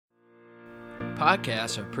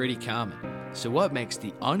Podcasts are pretty common, so what makes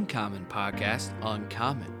the Uncommon Podcast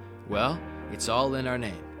uncommon? Well, it's all in our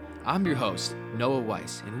name. I'm your host, Noah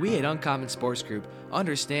Weiss, and we at Uncommon Sports Group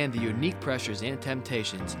understand the unique pressures and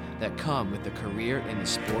temptations that come with a career in the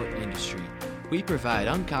sport industry. We provide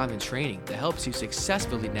uncommon training that helps you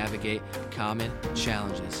successfully navigate common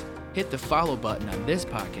challenges. Hit the follow button on this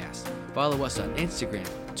podcast. Follow us on Instagram,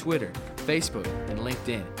 Twitter, Facebook, and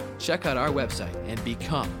LinkedIn. Check out our website and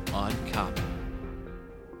become uncommon.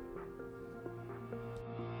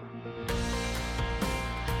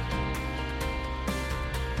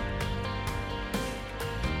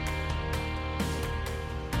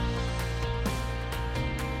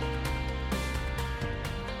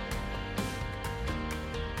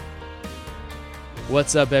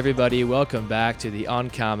 What's up, everybody? Welcome back to the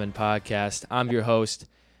Uncommon Podcast. I'm your host,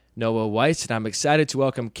 Noah Weiss, and I'm excited to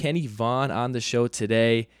welcome Kenny Vaughn on the show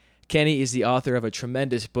today. Kenny is the author of a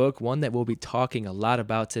tremendous book, one that we'll be talking a lot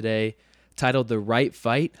about today, titled The Right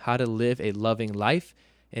Fight: How to Live a Loving Life,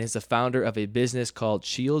 and is the founder of a business called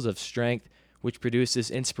Shields of Strength, which produces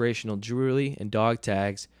inspirational jewelry and dog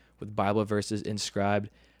tags with Bible verses inscribed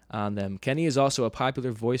on them. Kenny is also a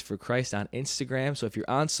popular voice for Christ on Instagram, so if you're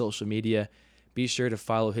on social media, be sure to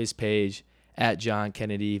follow his page at John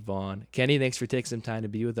Kennedy Vaughn. Kenny, thanks for taking some time to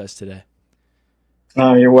be with us today.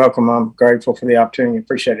 You're welcome. I'm grateful for the opportunity.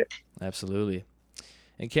 Appreciate it. Absolutely.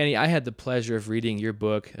 And Kenny, I had the pleasure of reading your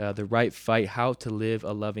book, The Right Fight: How to Live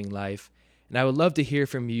a Loving Life. And I would love to hear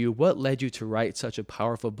from you, what led you to write such a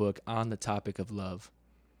powerful book on the topic of love?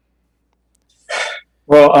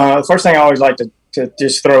 Well, the first thing I always like to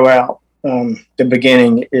just throw out the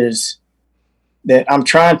beginning is that I'm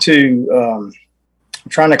trying to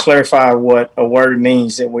clarify what a word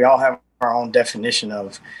means that we all have our own definition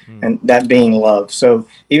of, and that being love. So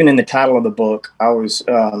even in the title of the book, I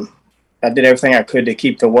did everything I could to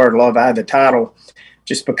keep the word love out of the title,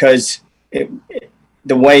 just because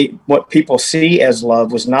the way what people see as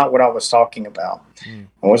love was not what I was talking about. I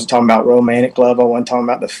wasn't talking about romantic love. I wasn't talking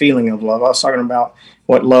about the feeling of love. I was talking about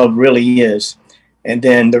what love really is. And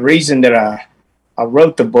then the reason that I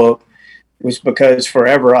wrote the book was because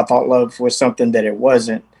forever I thought love was something that it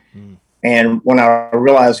wasn't. And when I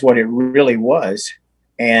realized what it really was,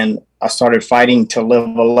 and I started fighting to live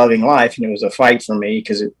a loving life, and it was a fight for me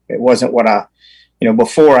because it wasn't what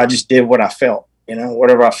before I just did what I felt,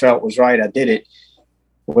 whatever I felt was right. I did it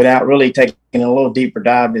without really taking a little deeper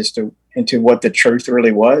dive into what the truth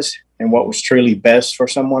really was and what was truly best for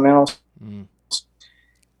someone else.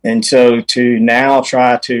 And so to now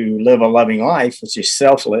try to live a loving life, which is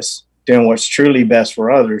selfless, doing what's truly best for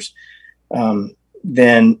others,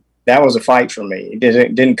 then that was a fight for me. It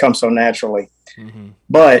didn't come so naturally.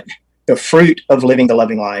 But the fruit of living the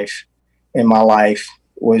loving life in my life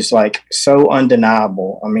was like so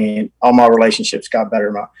undeniable. I mean, all my relationships got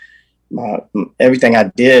better. My everything I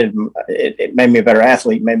did, it made me a better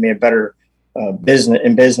athlete, made me a better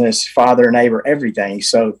business, father, neighbor, everything.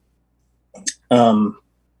 So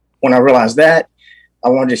when I realized that, I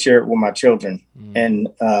wanted to share it with my children. And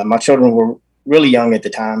my children were really young at the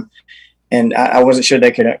time, and I wasn't sure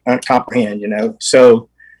they could comprehend, So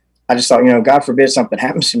I just thought, God forbid something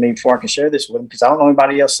happens to me before I can share this with them, because I don't know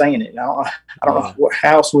anybody else saying it. I don't know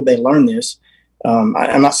how else would they learn this. I'm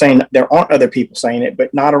not saying there aren't other people saying it,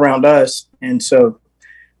 but not around us. And so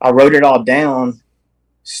I wrote it all down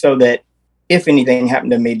so that if anything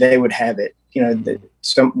happened to me, they would have it. And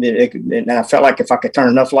I felt like if I could turn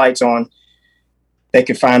enough lights on, they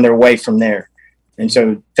could find their way from there. And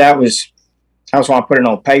so that was why I put it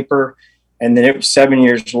on paper. And then it was 7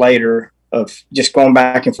 years later of just going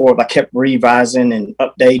back and forth. I kept revising and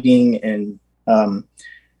updating and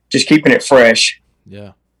just keeping it fresh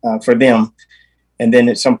for them. And then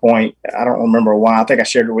at some point, I don't remember why, I think I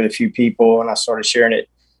shared it with a few people, and I started sharing it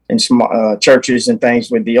in some churches and things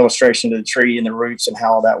with the illustration of the tree and the roots and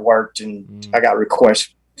how that worked. And I got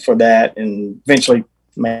requests for that and eventually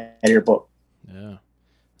made your book. Yeah.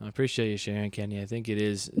 I appreciate you sharing, Kenny. I think it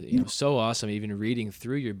is so awesome, even reading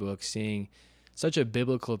through your book, seeing such a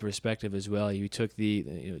biblical perspective as well. You took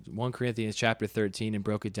the 1 Corinthians chapter 13 and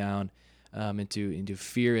broke it down into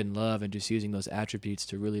fear and love, and just using those attributes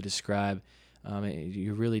to really describe.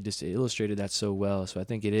 You really just illustrated that so well. So I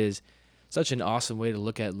think it is such an awesome way to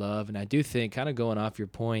look at love. And I do think, kind of going off your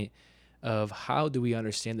point of how do we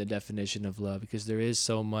understand the definition of love, because there is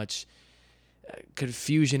so much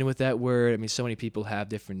confusion with that word. I mean, so many people have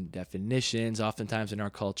different definitions. Oftentimes in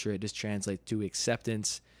our culture, it just translates to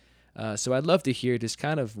acceptance. So I'd love to hear just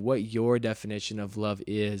kind of what your definition of love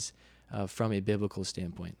is from a biblical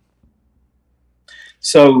standpoint.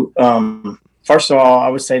 So first of all, I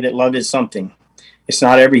would say that love is something. It's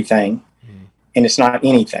not everything. and it's not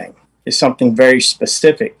anything. It's something very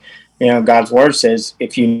specific. God's word says,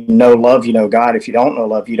 if you know love, you know God. If you don't know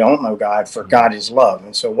love, you don't know God, for God is love.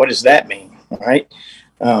 And so what does that mean? Right?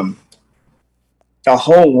 The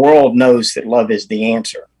whole world knows that love is the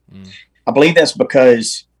answer. I believe that's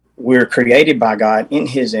because we're created by God in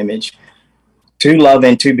his image to love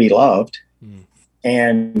and to be loved.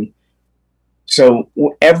 And so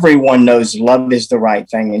everyone knows love is the right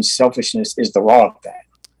thing and selfishness is the wrong thing.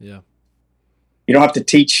 Yeah. You don't have to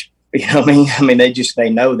teach, what I mean? I mean, they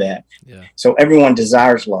know that. Yeah. So everyone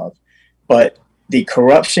desires love, but the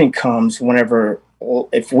corruption comes whenever,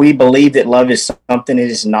 if we believe that love is something it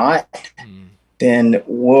is not, then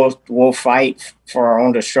we'll fight for our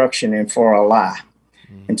own destruction and for a lie.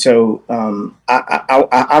 And so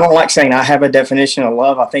I don't like saying I have a definition of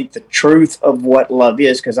love. I think the truth of what love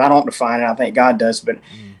is, because I don't define it, I think God does, but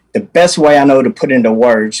the best way I know to put into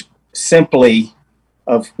words simply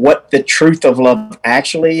of what the truth of love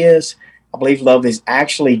actually is, I believe love is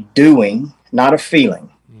actually doing, not a feeling.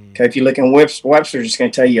 Okay, if you look in Webster's, it's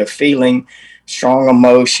going to tell you a feeling, strong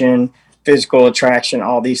emotion, physical attraction,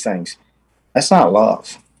 all these things. That's not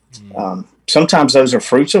love. Sometimes those are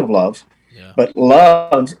fruits of love, but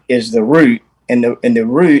love is the root, and the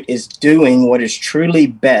root is doing what is truly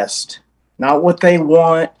best, not what they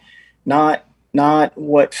want, not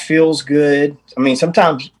what feels good. I mean,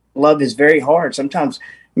 sometimes love is very hard. Sometimes,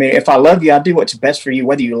 if I love you, I do what's best for you,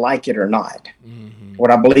 whether you like it or not.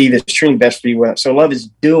 What I believe is truly best for you. So love is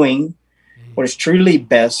doing what is truly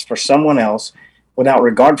best for someone else without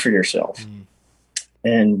regard for yourself.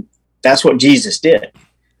 And that's what Jesus did.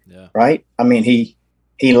 Right? I mean,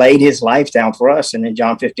 he laid his life down for us. And in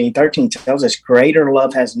John 15:13 tells us, greater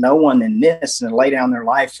love has no one than this, than lay down their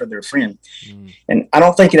life for their friend. And I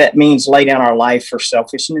don't think that means lay down our life for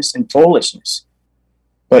selfishness and foolishness,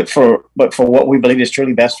 but for what we believe is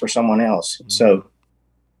truly best for someone else. So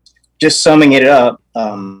just summing it up,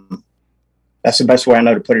 that's the best way I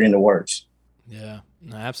know to put it into words. Yeah,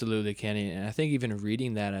 no, absolutely, Kenny. And I think even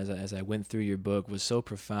reading that as I went through your book was so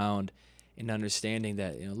profound in understanding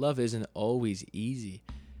that love isn't always easy.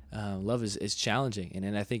 Love is challenging,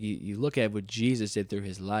 and I think you look at what Jesus did through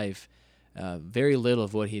his life. Very little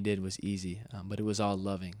of what he did was easy, but it was all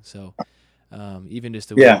loving. So even just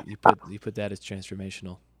the way you put that as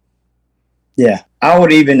transformational. Yeah, I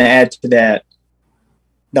would even add to that,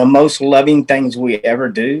 the most loving things we ever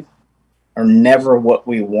do are never what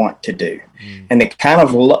we want to do. And the kind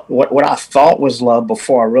of what I thought was love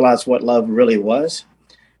before I realized what love really was,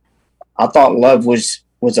 I thought love was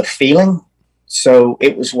a feeling. So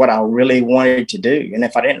it was what I really wanted to do. And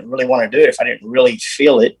if I didn't really want to do it, if I didn't really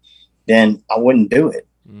feel it, then I wouldn't do it.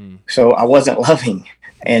 So I wasn't loving.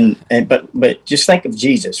 But just think of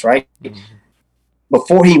Jesus, right?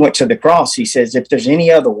 Before he went to the cross, he says, if there's any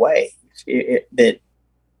other way that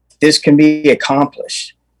this can be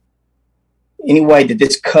accomplished, any way that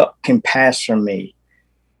this cup can pass from me,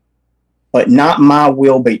 but not my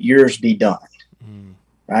will, but yours be done.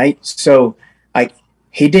 Right? So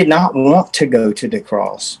he did not want to go to the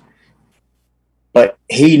cross, but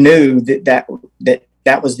he knew that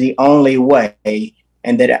was the only way,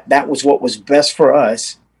 and that was what was best for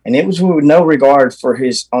us. And it was with no regard for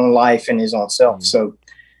his own life and his own self. So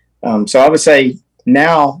I would say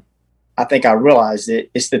now I think I realize that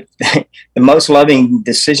it's the most loving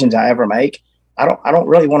decisions I ever make. I don't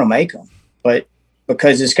really want to make them, but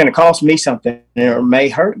because it's going to cost me something or it may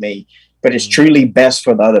hurt me, but it's truly best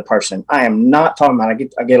for the other person. I am not talking about,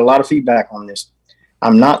 I get a lot of feedback on this.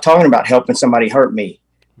 I'm not talking about helping somebody hurt me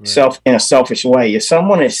in a selfish way. If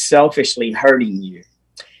someone is selfishly hurting you,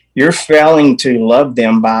 you're failing to love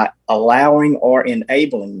them by allowing or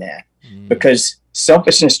enabling that, because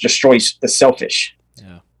selfishness destroys the selfish.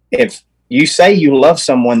 If you say you love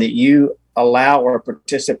someone that you allow or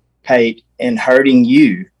participate in hurting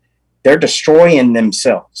you, they're destroying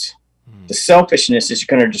themselves. The selfishness is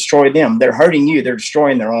going to destroy them. They're hurting you. They're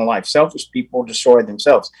destroying their own life. Selfish people destroy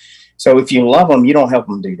themselves. So if you love them, you don't help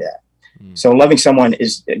them do that. So loving someone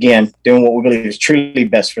is, again, doing what we believe is truly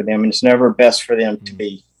best for them. And it's never best for them to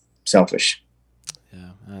be selfish.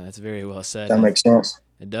 Yeah, that's very well said. Does that make sense?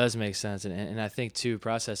 It does make sense. And I think, too,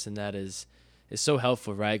 processing that is so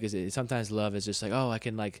helpful, right? Because sometimes love is just like, oh, I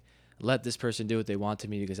can let this person do what they want to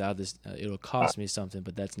me because out of this, it'll cost me something.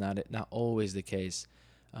 But that's not always the case.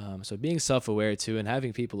 So being self-aware too, and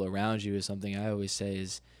having people around you is something I always say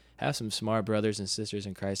is have some smart brothers and sisters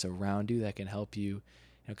in Christ around you that can help you,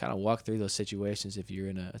 kind of walk through those situations if you're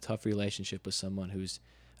in a tough relationship with someone who's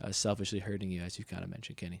selfishly hurting you, as you kind of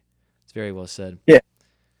mentioned, Kenny. It's very well said. Yeah.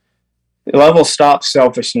 Love will stop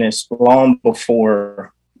selfishness long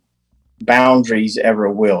before boundaries ever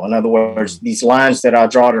will. In other words, these lines that I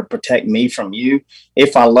draw to protect me from you,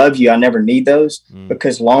 if I love you, I never need those,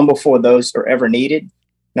 because long before those are ever needed,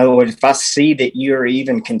 in other words, if I see that you're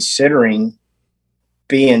even considering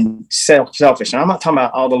being selfish, and I'm not talking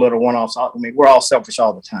about all the little one-offs. I mean, we're all selfish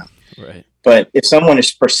all the time. Right. But if someone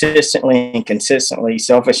is persistently and consistently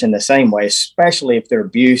selfish in the same way, especially if they're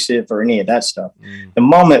abusive or any of that stuff, the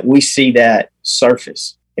moment we see that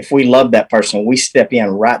surface, if we love that person, we step in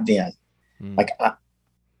right then. Like,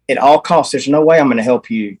 at all costs, there's no way I'm going to help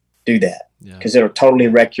you do that, because it'll totally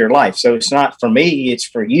wreck your life. So it's not for me, it's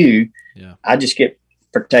for you. Yeah. I just get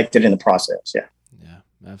protected in the process. Yeah. Yeah,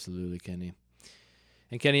 absolutely, Kenny.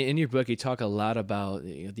 And Kenny, in your book, you talk a lot about,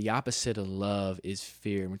 the opposite of love is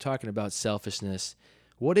fear. And we're talking about selfishness.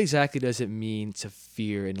 What exactly does it mean to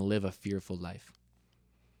fear and live a fearful life?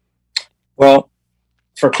 Well,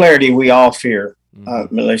 for clarity, we all fear.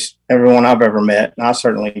 At least everyone I've ever met, and I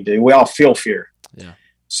certainly do. We all feel fear. Yeah.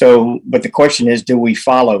 So, but the question is, do we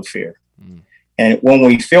follow fear? And when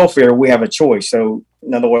we feel fear, we have a choice. So,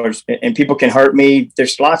 in other words, and people can hurt me.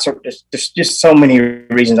 There's just so many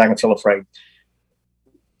reasons I can feel afraid.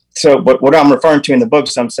 So, but what I'm referring to in the book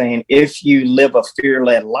is I'm saying, if you live a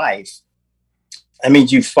fear-led life, that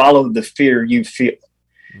means you follow the fear you feel.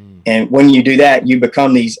 And when you do that, you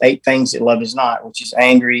become these 8 things that love is not, which is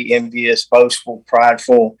angry, envious, boastful,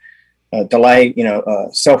 prideful,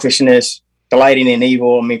 selfishness, delighting in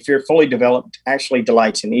evil. I mean, fear fully developed actually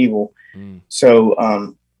delights in evil.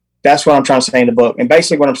 So that's what I'm trying to say in the book. And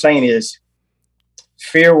basically what I'm saying is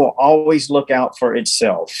fear will always look out for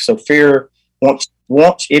itself. So fear wants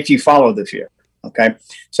if you follow the fear. Okay.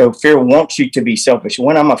 So fear wants you to be selfish.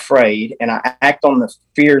 When I'm afraid and I act on the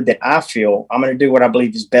fear that I feel, I'm going to do what I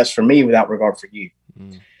believe is best for me without regard for you.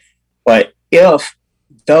 But if,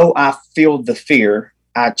 though I feel the fear,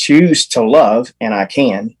 I choose to love, and I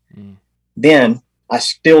can, then I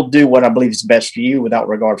still do what I believe is best for you without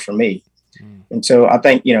regard for me. And so I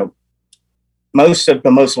think, most of the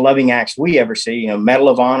most loving acts we ever see, Medal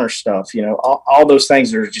of Honor stuff, all those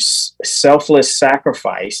things are just selfless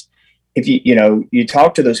sacrifice. If you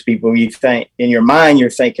talk to those people, you think in your mind, you're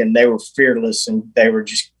thinking they were fearless and they were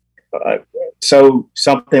just so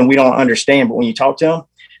something we don't understand. But when you talk to them,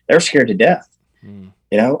 they're scared to death.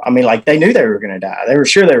 I mean, like, they knew they were going to die. They were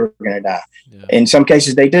sure they were going to die. Yeah. In some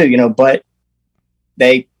cases they do, but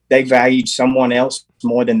they valued someone else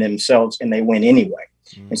more than themselves, and they went anyway.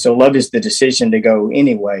 And so love is the decision to go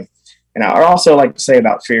anyway. And I also like to say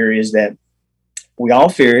about fear is that we all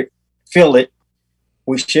fear it, feel it.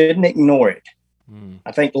 We shouldn't ignore it.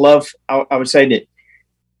 I think love, I would say that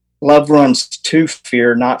love runs to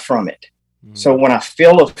fear, not from it. So when I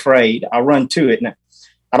feel afraid, I run to it. And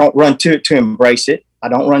I don't run to it to embrace it. I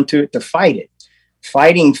don't run to it to fight it.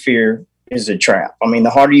 Fighting fear is a trap. I mean, the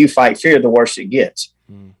harder you fight fear, the worse it gets.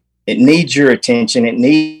 It needs your attention. It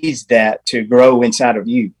needs that to grow inside of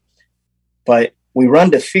you. But we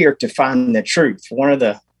run to fear to find the truth. One of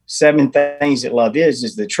the 7 things that love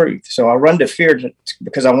is the truth. So I run to fear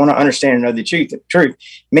because I want to understand and know the truth.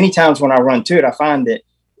 Many times when I run to it, I find that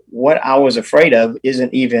what I was afraid of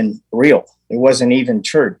isn't even real. It wasn't even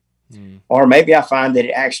true. Or maybe I find that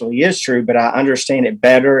it actually is true, but I understand it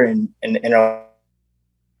better and in a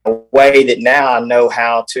way that now I know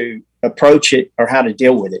how to approach it or how to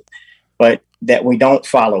deal with it, but that we don't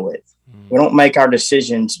follow it. We don't make our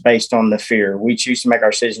decisions based on the fear. We choose to make our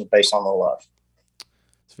decisions based on the love.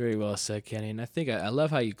 It's very well said, Kenny. And I think I love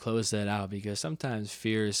how you close that out, because sometimes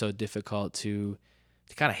fear is so difficult to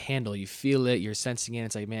kind of handle. You feel it, you're sensing it.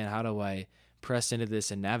 It's like, man, how do I press into this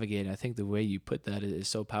and navigate? And I think the way you put that is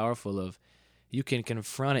so powerful. Of you can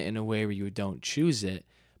confront it in a way where you don't choose it,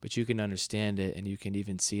 but you can understand it, and you can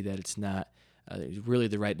even see that it's not really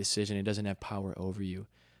the right decision. It doesn't have power over you.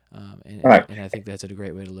 Right. And I think that's a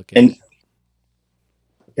great way to look at it.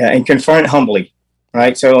 Yeah, and confront it humbly,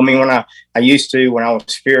 right? So, I mean, when I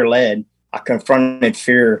was fear-led, I confronted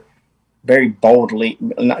fear very boldly.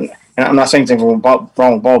 And I'm not saying anything wrong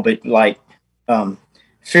with bold, but like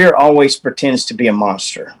fear always pretends to be a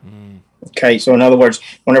monster. Okay, so in other words,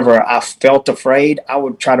 whenever I felt afraid, I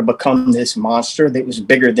would try to become this monster that was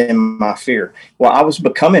bigger than my fear. Well, I was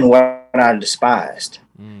becoming what I despised.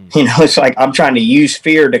 It's like I'm trying to use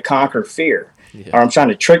fear to conquer fear, or I'm trying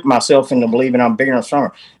to trick myself into believing I'm bigger and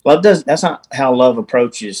stronger. That's not how love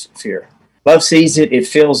approaches fear. Love sees it, it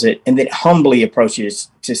feels it, and then humbly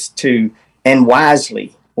approaches and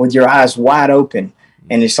wisely, with your eyes wide open.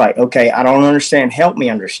 And it's like, okay, I don't understand. Help me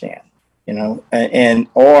understand.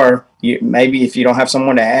 Or maybe if you don't have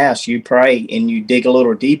someone to ask, you pray and you dig a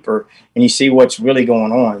little deeper and you see what's really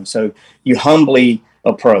going on. So you humbly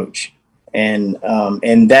approach. and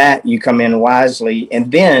that you come in wisely.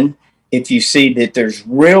 And then if you see that there's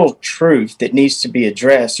real truth that needs to be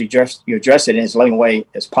addressed, you address it in as loving way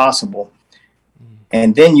as possible,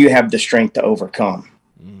 and then you have the strength to overcome.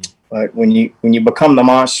 But when you become the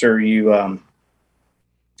monster, you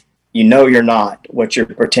know you're not what you're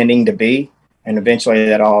pretending to be, and eventually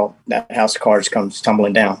that house of cards comes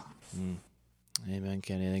tumbling down. Amen,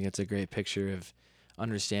 Kenny. I think it's a great picture of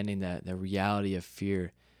understanding that the reality of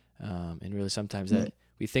fear, and really sometimes that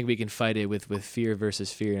we think we can fight it with fear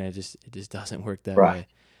versus fear, and it just doesn't work that way.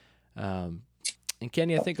 And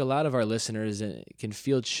Kenny, I think a lot of our listeners can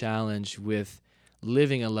feel challenged with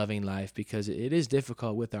living a loving life because it is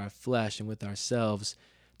difficult with our flesh and with ourselves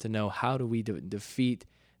to know how do we defeat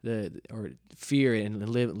or fear and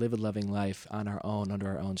live a loving life on our own, under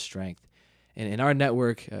our own strength. And in our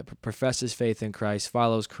network, professes faith in Christ,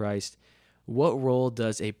 follows Christ. What role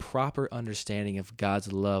does a proper understanding of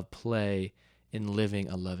God's love play in living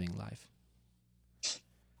a loving life?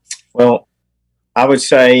 Well, I would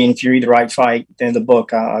say, if you read The Right Fight, in the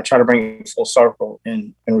book, I try to bring it full circle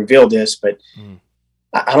and reveal this, but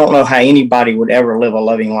I don't know how anybody would ever live a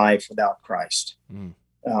loving life without Christ.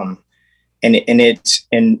 And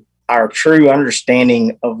our true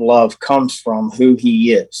understanding of love comes from who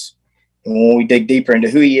he is. And when we dig deeper into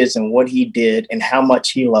who he is and what he did and how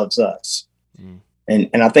much he loves us. And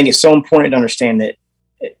I think it's so important to understand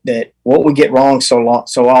that what we get wrong so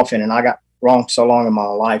often, and I got wrong so long in my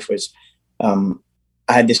life, was I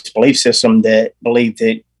had this belief system that believed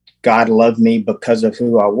that God loved me because of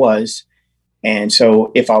who I was. And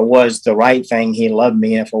so if I was the right thing, he loved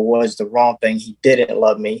me. And if I was the wrong thing, he didn't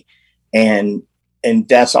love me. And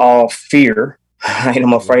that's all fear.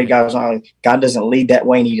 I'm afraid God doesn't lead that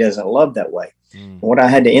way, and he doesn't love that way. What I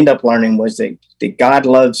had to end up learning was that God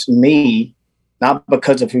loves me, not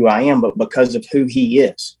because of who I am, but because of who he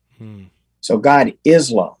is. So God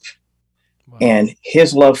is love. Wow. And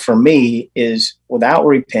his love for me is without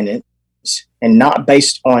repentance and not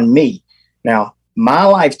based on me. Now, my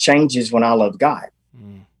life changes when I love God.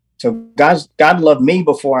 So God loved me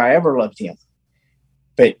before I ever loved him.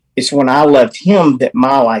 But it's when I loved him that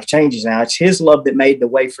my life changes. Now, it's his love that made the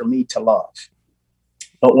way for me to love.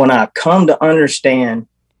 But when I come to understand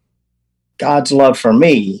God's love for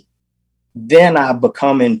me, then I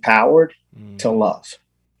become empowered to love.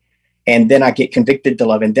 And then I get convicted to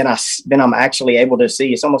love. And then I'm actually able to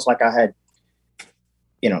see. It's almost like I had,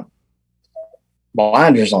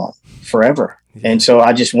 blinders on forever. Yeah. And so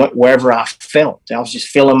I just went wherever I felt. I was just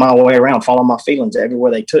feeling my way around, following my feelings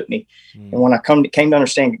everywhere they took me. And when I came to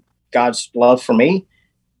understand God's love for me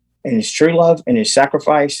and his true love and his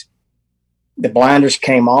sacrifice, the blinders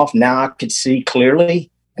came off. Now I could see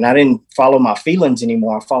clearly, and I didn't follow my feelings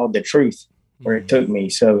anymore. I followed the truth where it took me.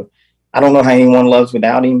 So I don't know how anyone loves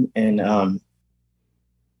without him. And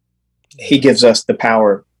he gives us the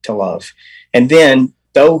power to love. And then,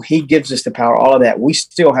 though he gives us the power, all of that, we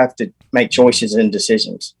still have to make choices and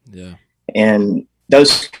decisions. Yeah. And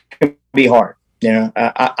those can be hard.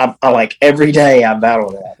 I like every day I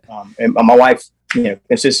battle that. And my wife,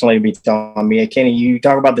 consistently be telling me, hey, Kenny, you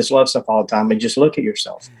talk about this love stuff all the time, but just look at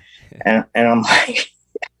yourself. And I'm like,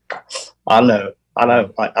 I know.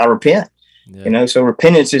 I repent. Yeah. So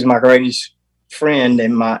repentance is my greatest friend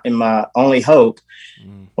and my only hope.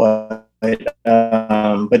 But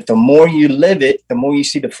the more you live it, the more you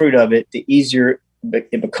see the fruit of it, the easier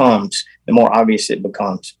it becomes, the more obvious it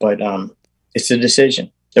becomes. But it's a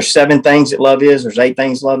decision. There's 7 things that love is. There's 8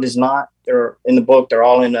 things love is not. They're in the book. They're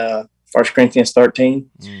all in 1 Corinthians 13.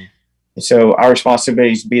 And so our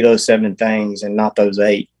responsibility is to be those 7 things and not those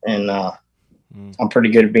 8. And I'm pretty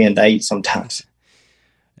good at being the 8 sometimes.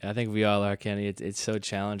 I think we all are, Kenny. It's so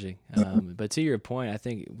challenging. But to your point, I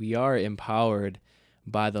think we are empowered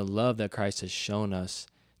by the love that Christ has shown us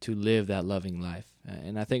to live that loving life.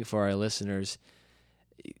 And I think for our listeners,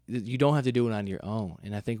 you don't have to do it on your own.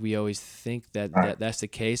 And I think we always think that's the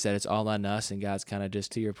case, that it's all on us, and God's kind of,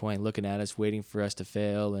 just to your point, looking at us, waiting for us to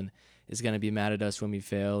fail, and is going to be mad at us when we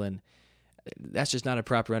fail. And that's just not a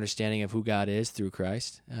proper understanding of who God is through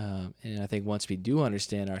Christ. And I think once we do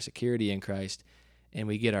understand our security in Christ and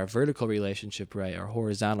we get our vertical relationship right, our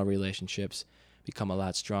horizontal relationships become a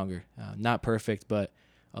lot stronger. Not perfect, but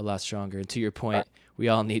a lot stronger. And to your point, we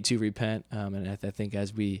all need to repent. And I think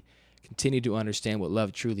as we continue to understand what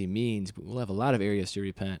love truly means, we'll have a lot of areas to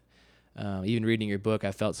repent. Even reading your book,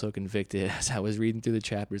 I felt so convicted as I was reading through the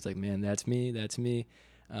chapters, like, man, that's me.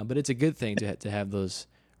 But it's a good thing to have those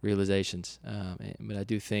realizations. But I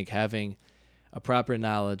do think having a proper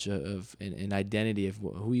knowledge of an identity of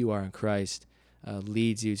who you are in Christ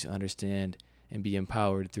leads you to understand and be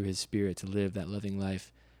empowered through his Spirit to live that loving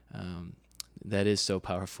life. that is so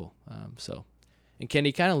powerful. And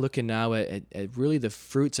Kenny, kind of looking now at really the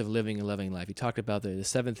fruits of living a loving life. You talked about the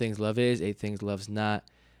 7 things love is, 8 things love's not.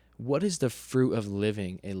 What is the fruit of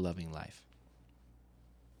living a loving life?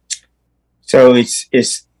 So it's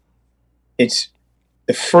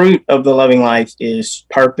the fruit of the loving life is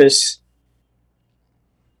purpose.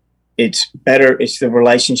 It's the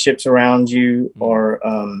relationships around you are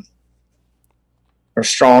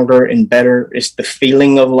stronger and better. It's the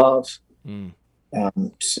feeling of love.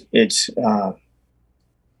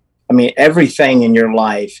 Everything in your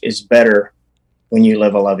life is better when you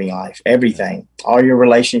live a loving life. Everything, all your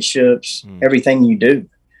relationships, everything you do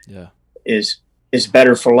is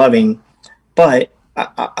better for loving. But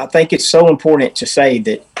I think it's so important to say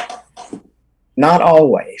that not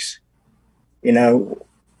always, we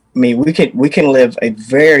can live a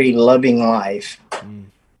very loving life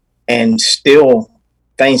and still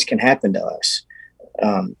things can happen to us.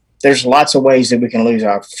 There's lots of ways that we can lose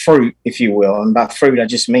our fruit, if you will. And by fruit, I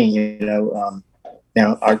just mean,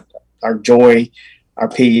 our joy, our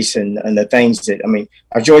peace, and the things that,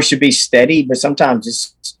 our joy should be steady, but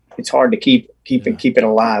sometimes it's hard to keep it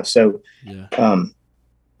alive. So,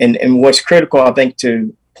 and what's critical, I think,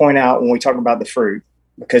 to point out when we talk about the fruit,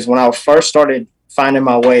 because when I first started finding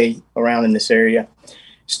my way around in this area,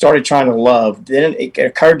 started trying to love, then it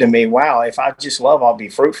occurred to me, wow, if I just love, I'll be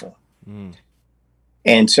fruitful.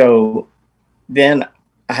 And so then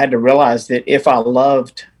I had to realize that if I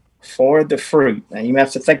loved for the fruit, and you have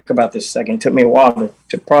to think about this a second, it took me a while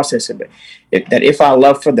to process it, but that if I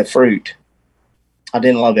love for the fruit, I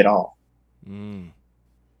didn't love it all.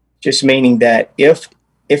 Just meaning that if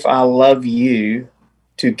I love you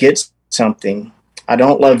to get something, I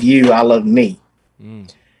don't love you, I love me.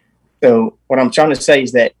 So what I'm trying to say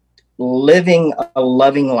is that living a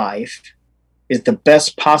loving life is the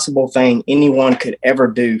best possible thing anyone could ever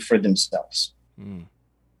do for themselves.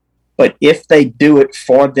 But if they do it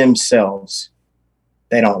for themselves,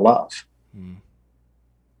 they don't love.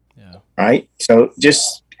 Right? So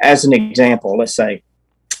just as an example, let's say,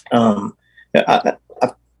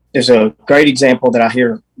 there's a great example that I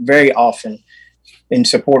hear very often in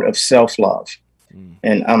support of self-love.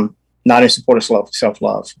 And I'm not in support of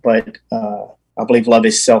self-love, but I believe love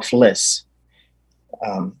is selfless.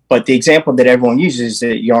 But the example that everyone uses is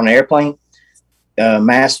that you're on an airplane,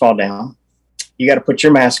 masks fall down. You got to put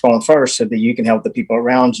your mask on first so that you can help the people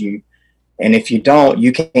around you. And if you don't,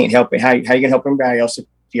 you can't help it. How you can help everybody else if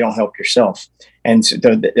you don't help yourself? And so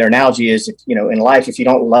their analogy is, in life, if you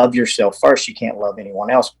don't love yourself first, you can't love anyone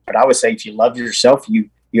else. But I would say if you love yourself, you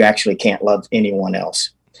actually can't love anyone else.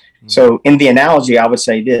 So in the analogy, I would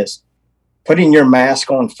say this: putting your mask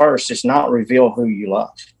on first does not reveal who you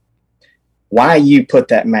love. Why you put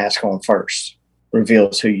that mask on first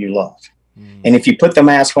reveals who you love. And if you put the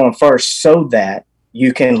mask on first so that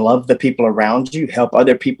you can love the people around you, help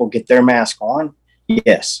other people get their mask on,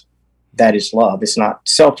 yes, that is love. It's not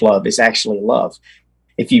self-love. It's actually love.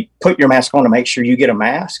 If you put your mask on to make sure you get a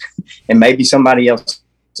mask and maybe somebody else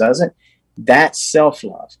doesn't, that's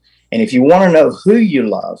self-love. And if you want to know who you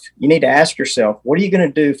love, you need to ask yourself, what are you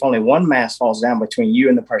going to do if only one mask falls down between you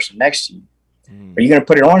and the person next to you? Are you going to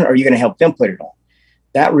put it on, or are you going to help them put it on?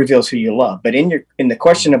 That reveals who you love. But in the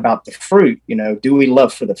question about the fruit, do we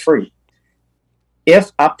love for the fruit?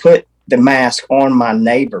 If I put the mask on my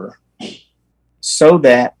neighbor so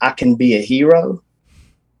that I can be a hero,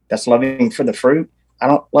 that's loving for the fruit. I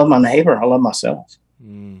don't love my neighbor. I love myself.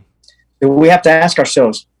 We have to ask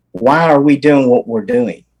ourselves, why are we doing what we're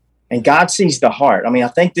doing? And God sees the heart. I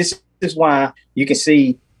think this is why you can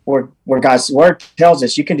see where God's word tells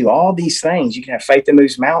us you can do all these things. You can have faith that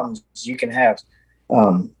moves mountains. You can have,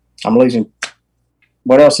 what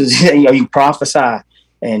else is it? You can prophesy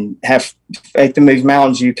and have faith that moves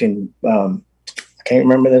mountains. You can, I can't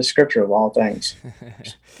remember the scripture of all things.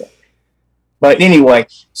 But anyway,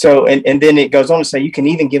 so, and then it goes on to say, you can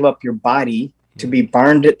even give up your body to be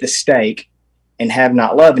burned at the stake and have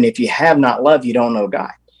not love. And if you have not love, you don't know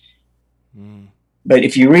God. But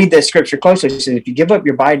if you read that scripture closely, it says, if you give up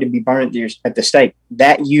your body to be burned at the stake,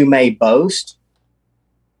 that you may boast,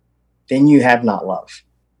 then you have not love.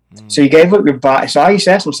 So you gave up your body. So I used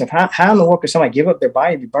to ask myself, how in the world could somebody give up their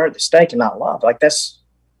body to be burned at the stake and not love? Like that's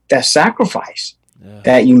sacrifice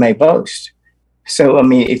that you may boast. So,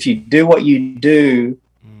 if you do what you do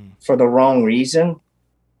for the wrong reason,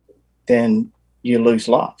 then you lose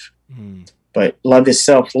love. But love is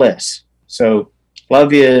selfless. So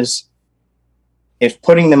love is, if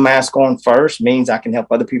putting the mask on first means I can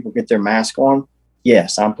help other people get their mask on,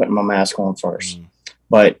 yes, I'm putting my mask on first.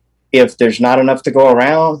 But if there's not enough to go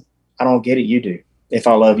around, I don't get it. You do, if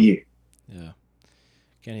I love you. Yeah.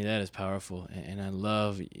 Kenny, that is powerful, and I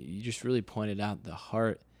love you just really pointed out the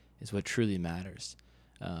heart is what truly matters.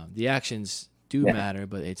 The actions do Yeah. matter,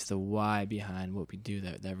 but it's the why behind what we do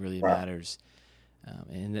that really Right. matters.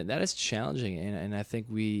 And that is challenging, and I think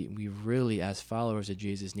we really, as followers of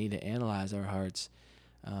Jesus, need to analyze our hearts,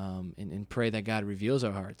 and pray that God reveals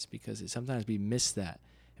our hearts, because sometimes we miss that,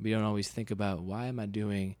 and we don't always think about, why am I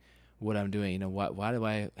doing what I'm doing? Why do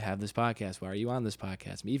I have this podcast? Why are you on this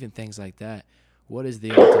podcast? Even things like that. What is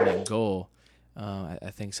the ultimate goal?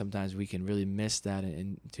 I think sometimes we can really miss that,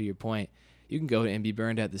 and to your point, you can go and be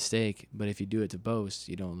burned at the stake, but if you do it to boast,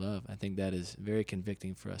 you don't love. I think that is very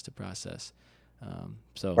convicting for us to process.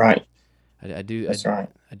 So Right. I do That's right.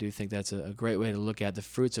 I do think that's a great way to look at the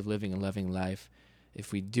fruits of living a loving life.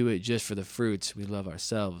 If we do it just for the fruits, we love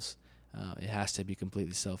ourselves. It has to be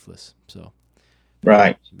completely selfless. So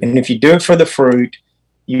Right. And if you do it for the fruit,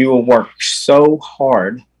 you will work so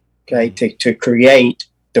hard, okay, to create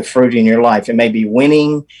the fruit in your life. It may be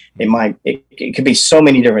winning. It could be so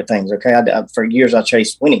many different things. Okay. For years, I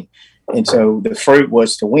chased winning. And so the fruit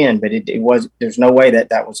was to win, but there's no way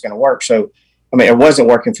that was going to work. So, I mean, it wasn't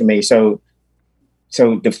working for me. If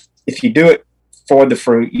you do it for the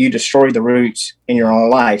fruit, you destroy the roots in your own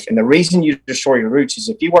life. And the reason you destroy your roots is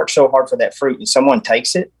if you work so hard for that fruit and someone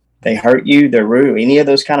takes it, they hurt you, they're rude, any of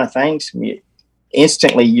those kind of things,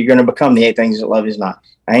 instantly you're going to become the 8 things that love is not: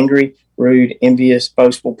 angry, rude, envious,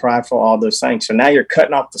 boastful, prideful, all those things. So now you're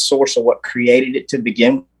cutting off the source of what created it to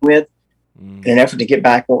begin with. In an effort to get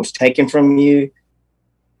back what was taken from you,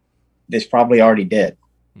 that's probably already dead.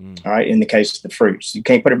 All right. In the case of the fruits, you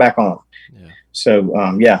can't put it back on. Yeah. So,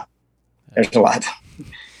 there's a lot.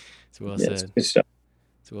 It's well said.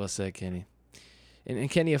 It's well said, Kenny. And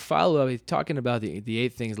Kenny, a follow-up, talking about the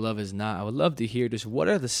 8 things love is not, I would love to hear just what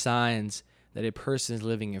are the signs that a person is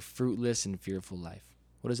living a fruitless and fearful life?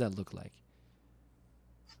 What does that look like?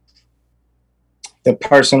 The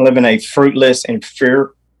person living a fruitless and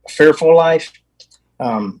fearful life,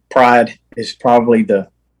 pride is probably the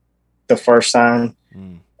first sign.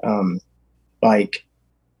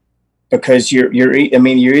 Because you're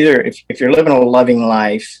either, if you're living a loving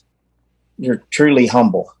life, you're truly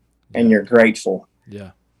humble and you're grateful.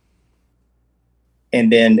 Yeah.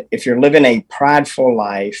 And then if you're living a prideful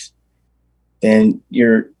life, then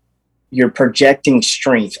you're projecting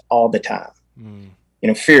strength all the time.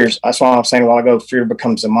 Fears, that's why I was saying a while ago, fear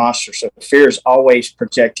becomes a monster. So fear is always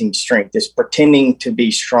projecting strength. It's pretending to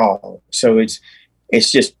be strong. So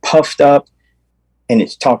it's just puffed up and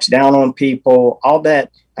it talks down on people, all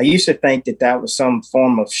that. I used to think that was some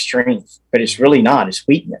form of strength, but it's really not. It's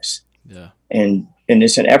weakness. Yeah. And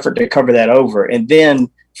it's an effort to cover that over. And then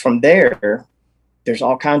from there's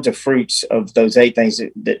all kinds of fruits of those 8 things.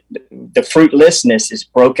 The fruitlessness is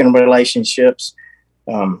broken relationships,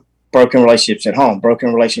 broken relationships at home,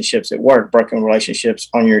 broken relationships at work, broken relationships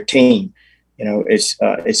on your team. It's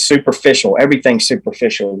superficial. Everything's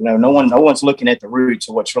superficial. No one's looking at the roots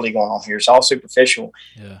of what's really going on here. It's all superficial.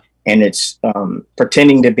 Yeah. And it's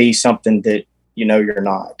pretending to be something that you're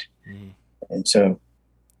not. And so,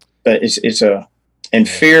 but and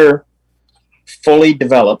fear fully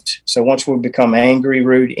developed. So once we become angry,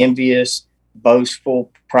 rude, envious,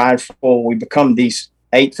 boastful, prideful, we become these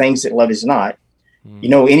 8 things that love is not.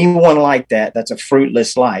 Anyone like that's a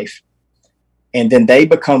fruitless life. And then they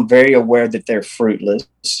become very aware that they're fruitless.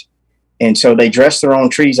 And so they dress their own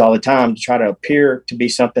trees all the time to try to appear to be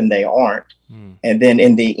something they aren't. And then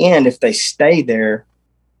in the end, if they stay there,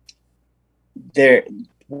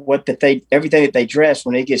 everything that they dress,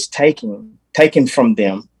 when it gets taken from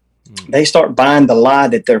them, they start buying the lie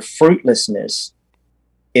that their fruitlessness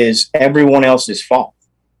is everyone else's fault.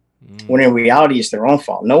 When in reality, it's their own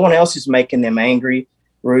fault. No one else is making them angry,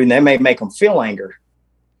 rude, and they may make them feel anger,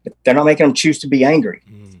 but they're not making them choose to be angry.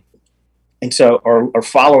 And so, or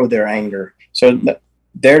follow their anger. So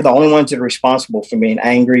they're the only ones that are responsible for being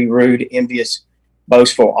angry, rude, envious,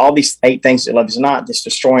 boastful, all these 8 things that love is not, that's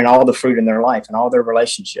destroying all the fruit in their life and all their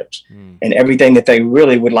relationships and everything that they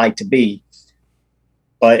really would like to be.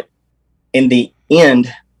 But in the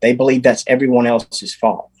end, they believe that's everyone else's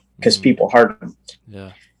fault because people hurt them.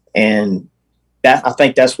 Yeah. And I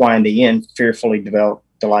think that's why in the end, fearfully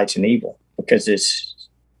delights in evil, because it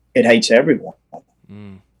hates everyone.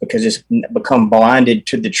 Because it's become blinded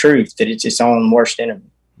to the truth that it's its own worst enemy.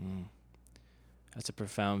 That's a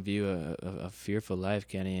profound view of fearful life,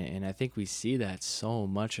 Kenny, and I think we see that so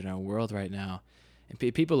much in our world right now. And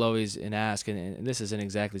people always ask, and this isn't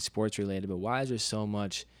exactly sports related, but why is there so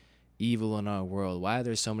much evil in our world? Why are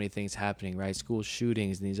there so many things happening, right? School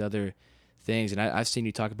shootings and these other things. And I've seen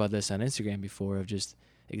you talk about this on Instagram before, of just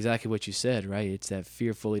exactly what you said, right? It's that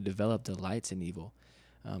fear fully developed delights in evil.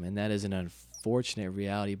 And that is an unfortunate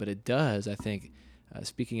reality, but it does, I think,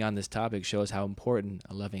 speaking on this topic, shows how important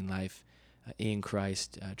a loving life in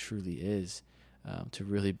Christ truly is, to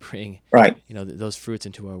really bring Right. those fruits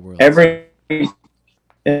into our world. Every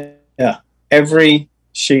every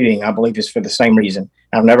shooting, I believe, is for the same reason.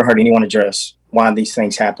 I've never heard anyone address why these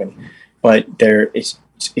things happen, but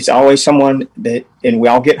it's always someone that, and we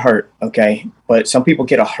all get hurt, okay? But some people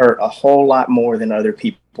get hurt a whole lot more than other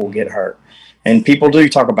people get hurt. And people do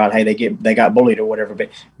talk about, hey, they got bullied or whatever, but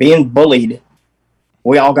being bullied,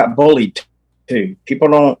 we all got bullied too. People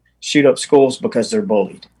don't shoot up schools because they're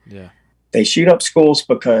bullied. Yeah. They shoot up schools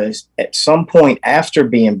because at some point after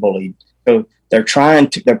being bullied, so they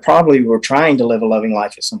probably were trying to live a loving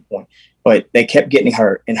life at some point, but they kept getting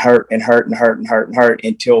hurt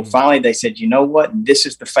until finally they said, you know what? This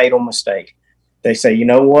is the fatal mistake. They say, you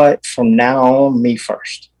know what? From now on, me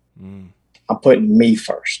first. I'm putting me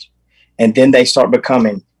first. And then they start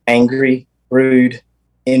becoming angry, rude,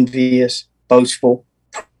 envious, boastful,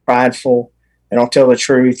 prideful. They don't tell the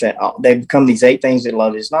truth. They become these 8 things that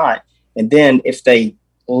love is not. And then if they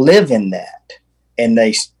live in that, and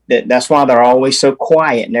that's why they're always so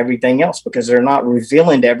quiet and everything else, because they're not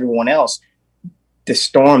revealing to everyone else the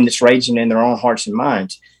storm that's raging in their own hearts and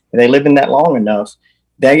minds. If they live in that long enough,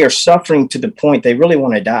 they are suffering to the point they really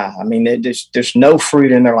want to die. I mean, there's no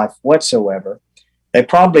fruit in their life whatsoever. They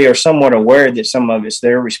probably are somewhat aware that some of it's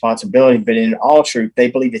their responsibility, but in all truth, they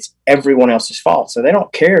believe it's everyone else's fault. So they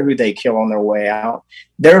don't care who they kill on their way out.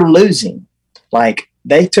 They're losing. Like,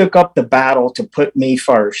 they took up the battle to put me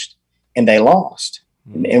first, and they lost.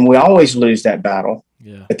 And we always lose that battle.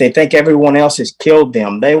 Yeah. But they think everyone else has killed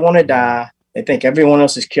them. They want to die. They think everyone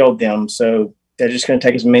else has killed them. So they're just going to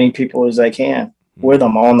take as many people as they can with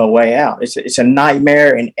them on the way out. It's a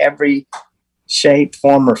nightmare in every shape,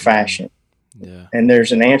 form, or fashion. Yeah. And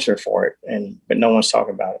there's an answer for it, but no one's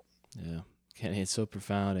talking about it. Yeah. Kenny, it's so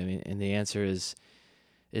profound. I mean, and the answer is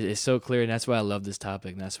so clear, and that's why I love this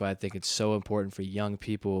topic, and that's why I think it's so important for young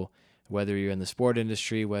people, whether you're in the sport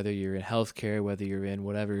industry, whether you're in healthcare, whether you're in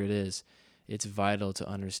whatever it is. It's vital to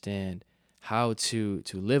understand how to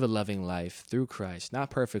live a loving life through Christ, not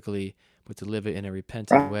perfectly, but to live it in a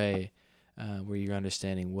repentant way, where you're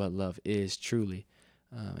understanding what love is truly.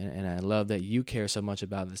 And I love that you care so much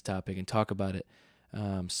about this topic and talk about it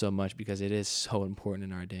so much, because it is so important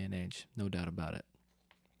in our day and age, no doubt about it.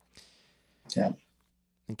 Yeah.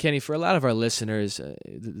 And Kenny, for a lot of our listeners,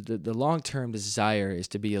 the long-term desire is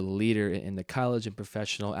to be a leader in the college and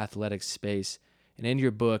professional athletics space. And in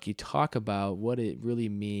your book, you talk about what it really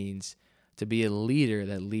means to be a leader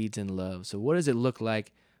that leads in love. So what does it look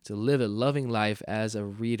like to live a loving life as a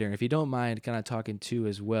leader? And if you don't mind kind of talking too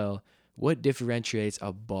as well, what differentiates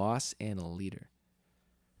a boss and a leader?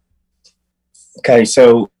 Okay,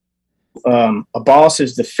 so a boss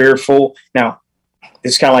is the fearful. Now,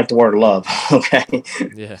 it's kind of like the word love, okay?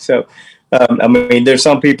 Yeah. So, I mean, there's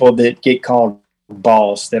some people that get called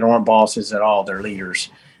boss that aren't bosses at all. They're leaders.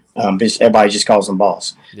 Everybody just calls them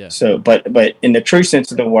boss. Yeah. So, but in the true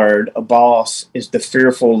sense of the word, a boss is the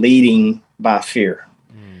fearful leading by fear.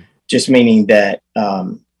 Just meaning that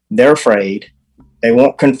they're afraid. They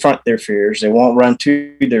won't confront their fears. They won't run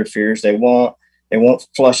to their fears. They won't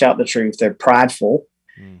flush out the truth. They're prideful.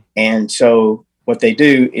 And so what they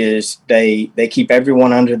do is they keep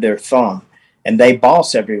everyone under their thumb, and they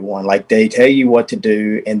boss everyone. Like, they tell you what to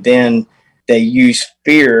do, and then they use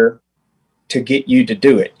fear to get you to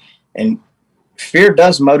do it. And fear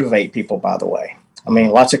does motivate people, by the way. I mean,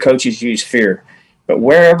 lots of coaches use fear, but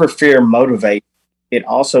wherever fear motivates, it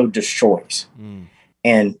also destroys.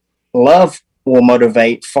 And love will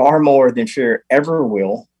motivate far more than fear ever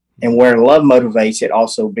will. And where love motivates, it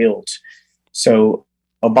also builds. So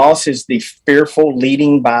a boss is the fearful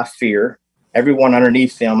leading by fear. Everyone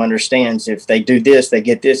underneath them understands if they do this, they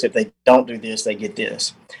get this. If they don't do this, they get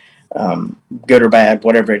this. Good or bad,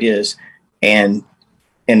 whatever it is. And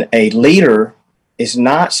a leader is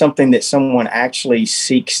not something that someone actually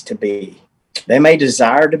seeks to be. They may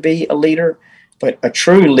desire to be a leader, but a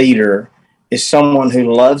true leader is someone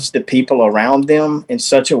who loves the people around them in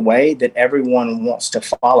such a way that everyone wants to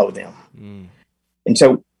follow them. And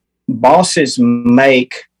so bosses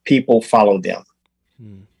make people follow them.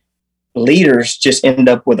 Leaders just end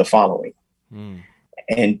up with a following.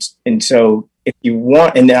 And so if you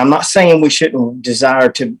want, and I'm not saying we shouldn't desire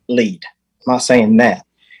to lead. I'm not saying that.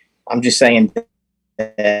 I'm just saying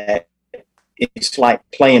that it's like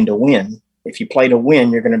playing to win. If you play to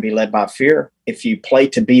win, you're going to be led by fear. If you play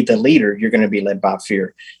to be the leader, you're going to be led by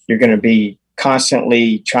fear. You're going to be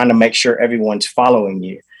constantly trying to make sure everyone's following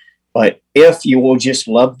you. But if you will just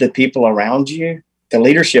love the people around you, the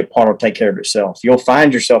leadership part will take care of itself. You'll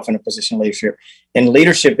find yourself in a position of leadership. And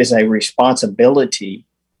leadership is a responsibility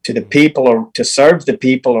to the people, or to serve the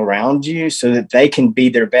people around you so that they can be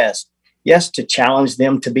their best. Yes, to challenge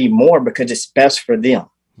them to be more because it's best for them.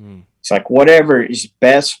 It's like whatever is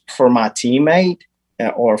best for my teammate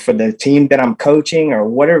or for the team that I'm coaching or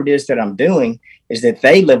whatever it is that I'm doing, is that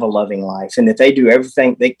they live a loving life and that they do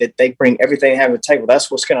everything, that they bring everything they have to the table. That's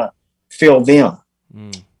what's going to fill them.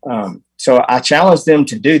 So I challenge them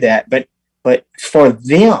to do that. But for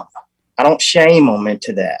them, I don't shame them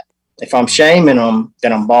into that. If I'm shaming them,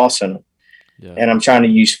 then I'm bossing them. Yeah. And I'm trying to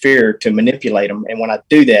use fear to manipulate them. And when I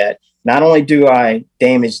do that, not only do I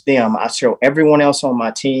damage them, I show everyone else on my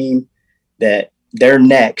team that they're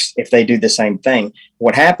next if they do the same thing.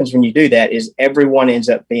 What happens when you do that is everyone ends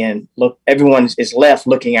up everyone is left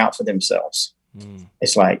looking out for themselves.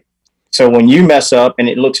 It's like, so when you mess up and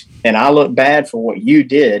I look bad for what you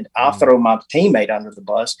did, I'll throw my teammate under the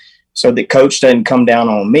bus so the coach doesn't come down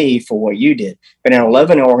on me for what you did. But in an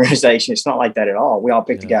 11 organization, it's not like that at all. We all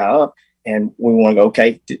pick the guy up and we want to go,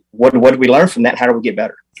 okay, what did we learn from that? How do we get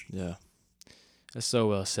better? Yeah. That's so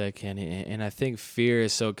well said, Kenny. And I think fear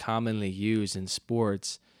is so commonly used in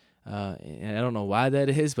sports. And I don't know why that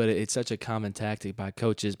is, but it's such a common tactic by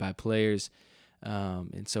coaches, by players.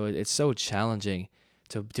 And so it's so challenging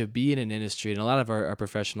to be in an industry. And a lot of our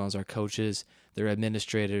professionals are coaches, they're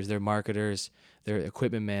administrators, they're marketers, they're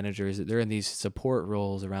equipment managers. They're in these support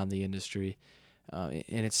roles around the industry. And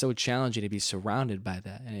it's so challenging to be surrounded by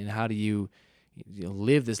that. And how do you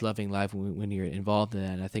live this loving life when you're involved in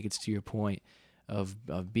that? And I think it's to your point of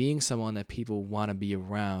being someone that people want to be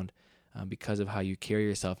around because of how you carry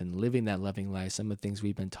yourself and living that loving life, some of the things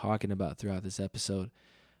we've been talking about throughout this episode.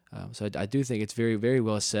 So I do think it's very, very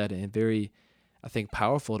well said and very, I think,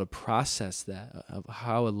 powerful to process that, of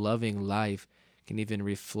how a loving life can even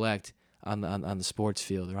reflect on the sports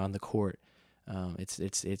field or on the court.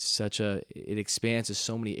 It expands to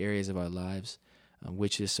so many areas of our lives,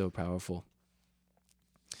 which is so powerful.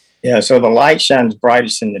 Yeah, so the light shines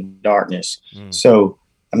brightest in the darkness. So,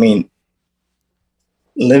 I mean,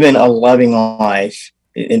 living a loving life,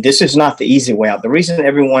 and this is not the easy way out. The reason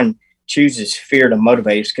everyone chooses fear to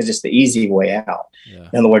motivate is because it's the easy way out. Yeah.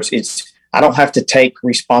 In other words, I don't have to take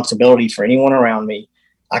responsibility for anyone around me.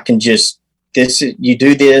 I can just, you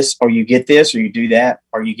do this, or you get this, or you do that,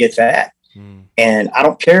 or you get that. And I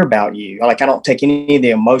don't care about you. Like, I don't take any of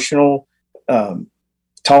the emotional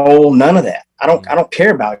toll, none of that. I don't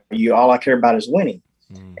care about you. All I care about is winning.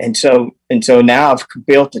 And so now I've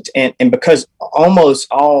built it. And because almost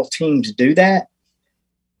all teams do that,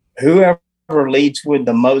 whoever leads with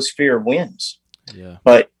the most fear wins. Yeah.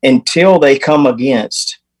 But until they come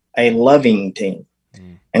against a loving team,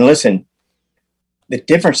 and listen, the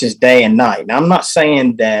difference is day and night. Now, I'm not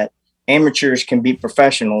saying that amateurs can be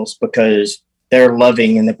professionals because they're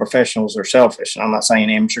loving and the professionals are selfish. And I'm not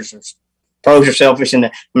saying pros are selfish, and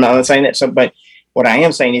I'm not saying that. So, but what I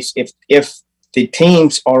am saying is, if the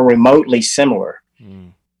teams are remotely similar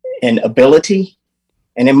in ability,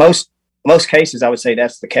 and in most cases, I would say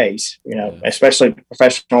that's the case. Especially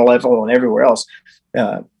professional level and everywhere else.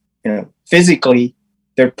 Physically,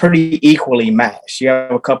 they're pretty equally matched. You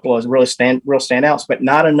have a couple of real standouts, but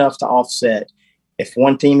not enough to offset. If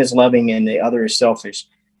one team is loving and the other is selfish,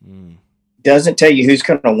 doesn't tell you who's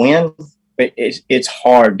going to win, but it's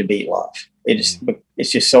hard to beat love. It's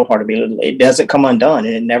just so hard to beat it. It doesn't come undone,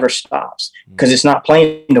 and it never stops because it's not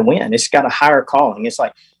playing to win. It's got a higher calling. It's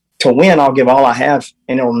like, to win, I'll give all I have,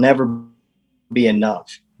 and it'll never be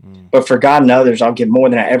enough. But for God and others, I'll give more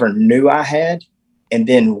than I ever knew I had, and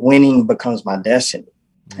then winning becomes my destiny.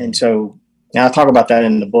 And so now I talk about that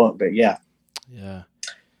in the book, but yeah.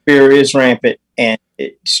 Fear is rampant, and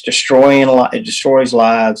it's destroying a lot. It destroys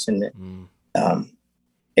lives, and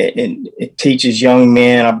it teaches young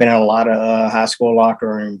men. I've been in a lot of high school locker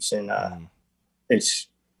rooms, and it's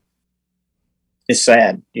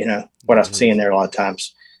sad, what I see in there a lot of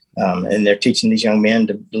times. And they're teaching these young men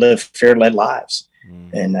to live fear-led lives.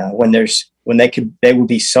 And when they would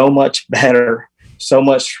be so much better, so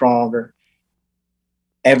much stronger,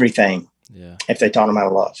 everything, if they taught them how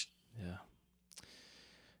to love.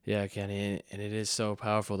 Yeah, Kenny, and it is so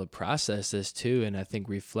powerful to process this too, and I think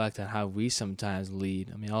reflect on how we sometimes lead.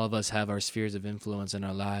 I mean, all of us have our spheres of influence in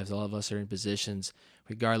our lives. All of us are in positions,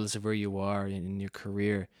 regardless of where you are in your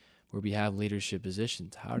career, where we have leadership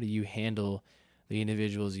positions. How do you handle the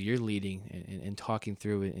individuals you're leading and talking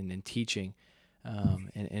through it and teaching? And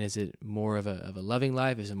is it more of a loving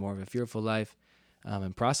life? Is it more of a fearful life?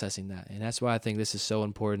 And processing that. And that's why I think this is so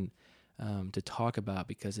important to talk about,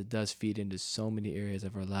 because it does feed into so many areas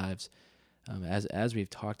of our lives. As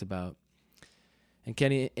we've talked about, And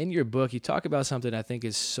Kenny, in your book, you talk about something I think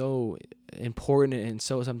is so important and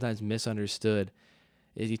so sometimes misunderstood.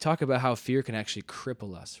 Is you talk about how fear can actually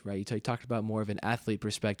cripple us, right? You talked about more of an athlete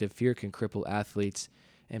perspective. Fear can cripple athletes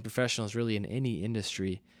and professionals really in any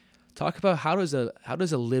industry. Talk about how does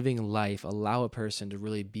a living life allow a person to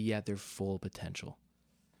really be at their full potential?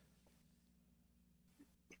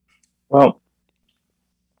 Well,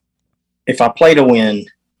 if I play to win,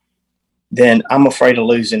 then I'm afraid of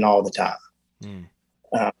losing all the time. Mm.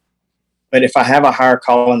 But if I have a higher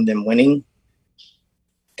calling than winning,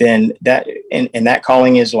 then that and that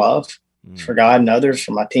calling is love for God and others,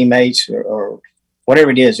 for my teammates, or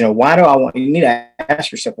whatever it is. Why do I want? You need to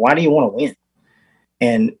ask yourself, why do you want to win?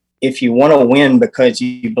 And if you want to win because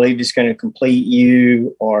you believe it's going to complete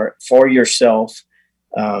you or for yourself,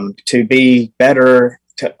 to be better,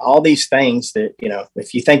 to all these things that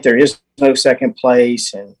if you think there is no second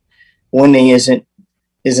place and winning isn't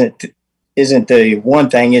the one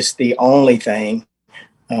thing, it's the only thing,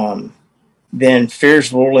 then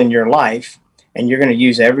fear's ruling your life, and you're going to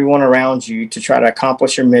use everyone around you to try to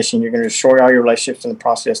accomplish your mission. You're going to destroy all your relationships in the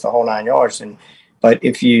process, the whole 9 yards. But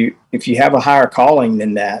if you have a higher calling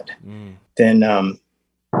than that,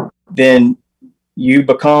 then you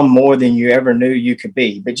become more than you ever knew you could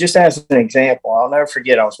be. But just as an example, I'll never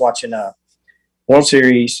forget, I was watching a World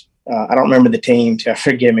Series. I don't remember the team, so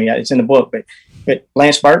forgive me. It's in the book, but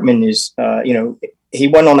Lance Berkman is, he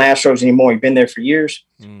wasn't on the Astros anymore. He'd been there for years.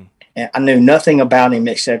 And I knew nothing about him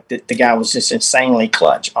except that the guy was just insanely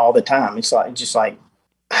clutch all the time. It's like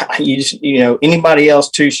anybody else,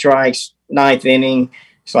 2 strikes, 9th inning,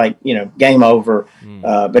 it's like, game over.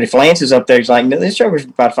 But if Lance is up there, he's like, no, this joker's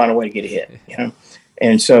about to find a way to get a hit,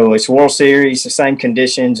 And so it's World Series, the same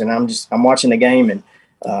conditions, and I'm watching the game, and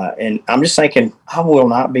I'm just thinking, I will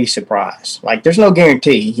not be surprised. Like, there's no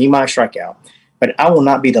guarantee he might strike out, but I will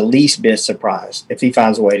not be the least bit surprised if he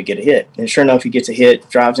finds a way to get a hit. And sure enough, he gets a hit,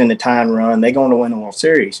 drives in the tie and run. They're going to win the World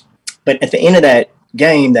Series. But at the end of that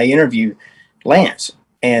game, they interview Lance,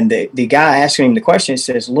 and the guy asking him the question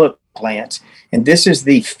says, "Look, Lance, and this is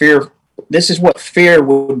the fear. This is what fear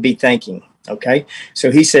would be thinking." Okay, so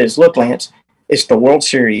he says, "Look, Lance, it's the World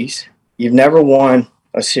Series. You've never won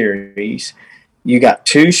a series. You got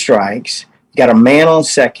 2 strikes. You got a man on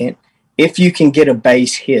second. If you can get a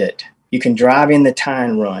base hit, you can drive in the tie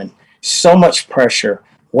and run. So much pressure.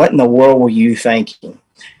 What in the world were you thinking?"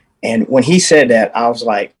 And when he said that, I was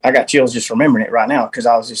like, I got chills just remembering it right now, because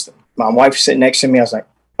my wife was sitting next to me. I was like,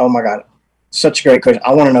 oh my God, such a great question.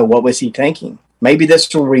 I want to know, what was he thinking? Maybe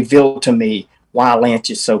this will reveal to me why Lance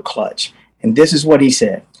is so clutch. And this is what he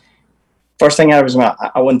said. First thing out of his mouth,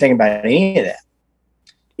 I wasn't thinking about any of that.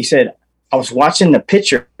 He said, I was watching the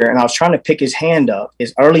pitcher and I was trying to pick his hand up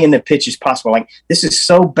as early in the pitch as possible. Like, this is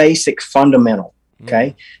so basic, fundamental.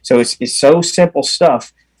 Okay. So it's so simple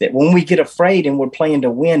stuff that when we get afraid and we're playing to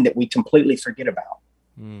win, that we completely forget about.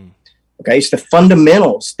 Okay. It's the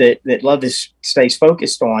fundamentals that love stays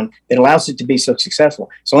focused on that allows it to be so successful.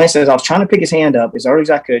 So Lance says, I was trying to pick his hand up as early as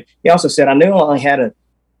I could. He also said, I knew I only had a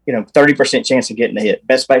 30% chance of getting a hit.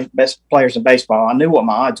 Best players in baseball. I knew what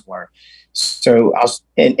my odds were. So I was,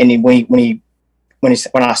 when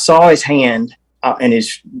I saw his hand and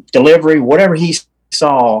his delivery, whatever he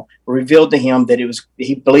saw revealed to him that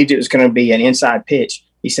he believed it was going to be an inside pitch.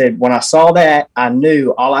 He said, when I saw that, I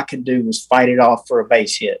knew all I could do was fight it off for a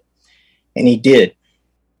base hit. And he did.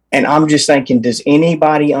 And I'm just thinking, does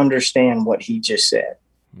anybody understand what he just said?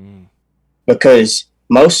 Because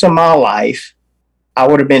most of my life, I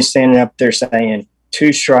would have been standing up there saying,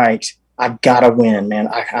 2 strikes, I got to win, man.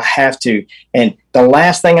 I have to. And the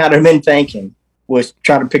last thing I'd have been thinking was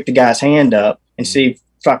try to pick the guy's hand up and see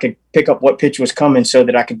if I could pick up what pitch was coming so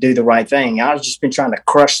that I could do the right thing. I was just been trying to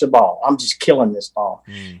crush the ball. I'm just killing this ball.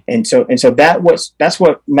 And so that's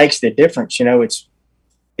what makes the difference.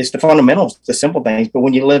 It's the fundamentals, the simple things. But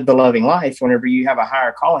when you live the loving life, whenever you have a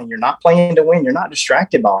higher calling, you're not playing to win. You're not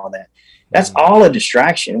distracted by all that. That's all a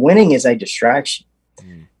distraction. Winning is a distraction.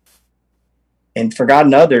 And for God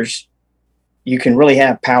and others, you can really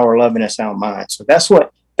have power, love, and a sound mind. So that's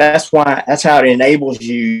how it enables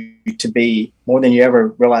you to be more than you ever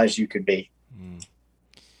realized you could be.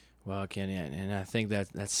 Well, Kenny, and I think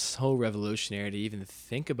that's so revolutionary to even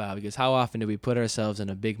think about, because how often do we put ourselves in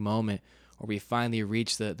a big moment where we finally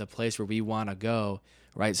reach the place where we want to go,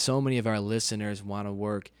 right? So many of our listeners want to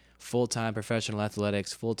work full-time professional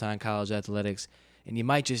athletics, full-time college athletics, and you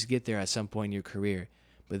might just get there at some point in your career.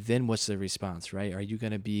 But then what's the response, right? Are you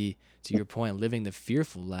going to be, to your point, living the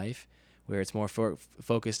fearful life where it's more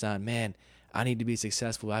focused on, man, I need to be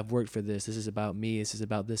successful. I've worked for this. This is about me. This is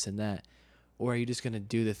about this and that. or are you just going to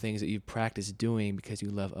do the things that you practice doing because you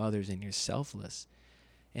love others and you're selfless?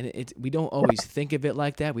 And we don't always think of it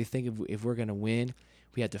like that. We think if we're going to win,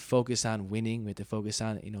 we have to focus on winning. We have to focus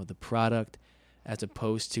on, the product, as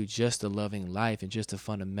opposed to just the loving life and just the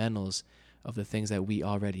fundamentals of the things that we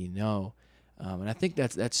already know. And I think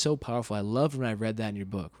that's so powerful. I loved when I read that in your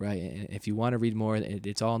book, right? And if you want to read more,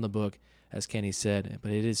 it's all in the book, as Kenny said.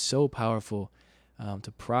 But it is so powerful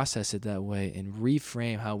to process it that way and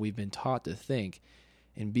reframe how we've been taught to think,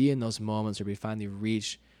 and be in those moments where we finally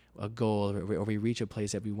reach a goal or we reach a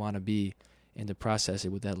place that we want to be, and to process it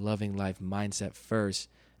with that loving life mindset first,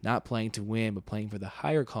 not playing to win, but playing for the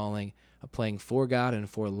higher calling of playing for God and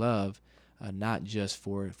for love, not just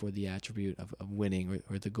for the attribute of winning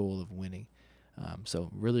or the goal of winning.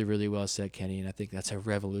 So really, really well said, Kenny, and I think that's a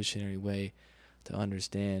revolutionary way to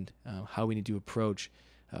understand how we need to approach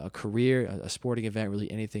a career, a sporting event,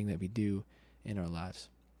 really anything that we do in our lives.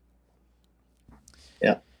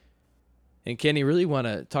 Yeah. And Kenny, really want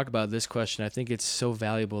to talk about this question. I think it's so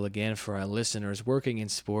valuable, again, for our listeners working in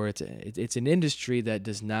sports. It's an industry that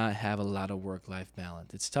does not have a lot of work-life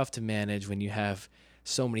balance. It's tough to manage when you have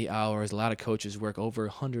so many hours. A lot of coaches work over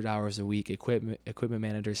 100 hours a week, equipment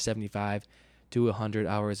managers 75 to 100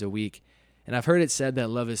 hours a week. And I've heard it said that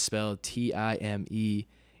love is spelled Time.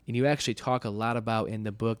 And you actually talk a lot about in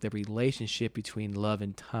the book the relationship between love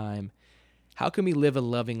and time. How can we live a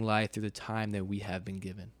loving life through the time that we have been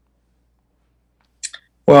given?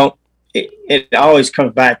 Well, it always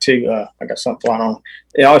comes back to, I got something flying on.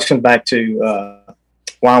 It always comes back to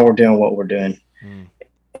why we're doing what we're doing.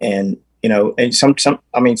 And, and sometimes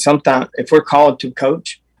if we're called to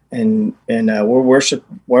coach and where we're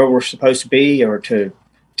supposed to be, or to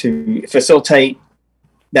facilitate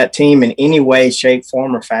that team in any way, shape,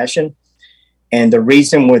 form, or fashion, and the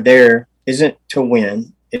reason we're there isn't to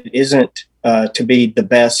win. It isn't to be the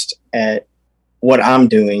best at what I'm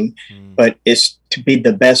doing, but it's to be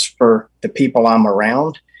the best for the people I'm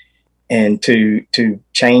around, and to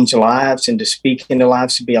change lives and to speak into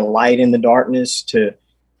lives, to be a light in the darkness,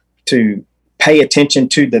 to pay attention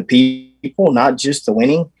to the people, not just the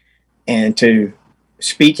winning, and to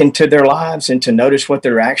speak into their lives and to notice what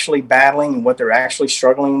they're actually battling and what they're actually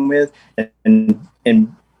struggling with,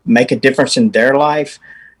 and make a difference in their life.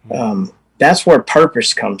 That's where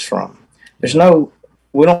purpose comes from.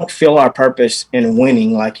 We don't feel our purpose in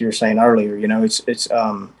winning, like you were saying earlier.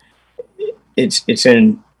 It's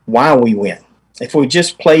in why we win. If we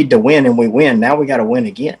just played to win and we win, now we got to win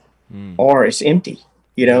again, or it's empty.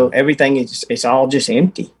 Everything it's all just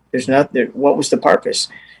empty. There's nothing. What was the purpose?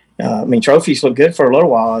 Trophies look good for a little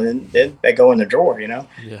while, and then they go in the drawer.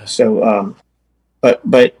 Yeah. So,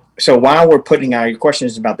 so while we're putting your question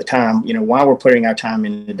is about the time. Why we're putting our time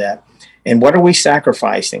into that, and what are we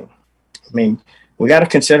sacrificing? We got to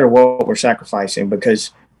consider what we're sacrificing,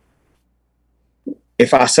 because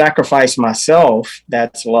if I sacrifice myself,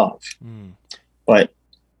 that's love. But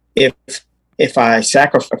if I'm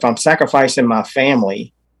sacrificing my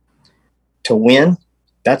family to win,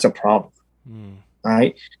 that's a problem.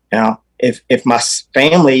 Right? Now, if my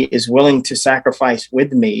family is willing to sacrifice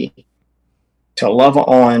with me to love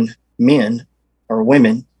on men or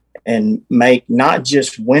women and make not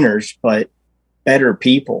just winners, but better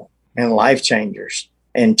people and life changers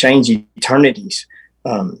and change eternities,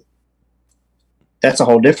 that's a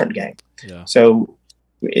whole different game. Yeah. So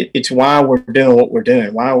it's why we're doing what we're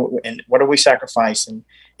doing. And what are we sacrificing?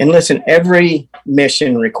 And listen, every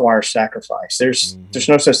mission requires sacrifice. There's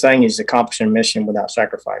no such thing as accomplishing a mission without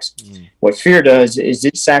sacrifice. What fear does is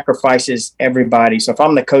it sacrifices everybody. So if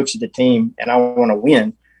I'm the coach of the team and I want to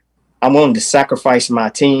win, I'm willing to sacrifice my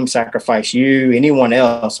team, sacrifice you, anyone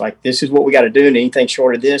else. Like, this is what we got to do. And anything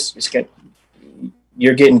short of this,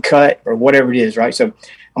 you're getting cut or whatever it is, right? So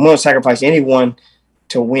I'm willing to sacrifice anyone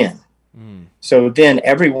to win. So then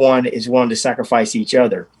everyone is willing to sacrifice each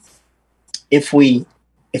other. If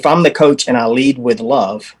I'm the coach and I lead with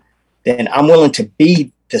love, then I'm willing to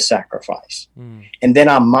be the sacrifice. And then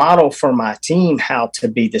I model for my team how to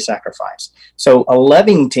be the sacrifice. So a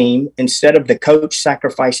loving team, instead of the coach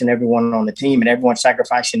sacrificing everyone on the team and everyone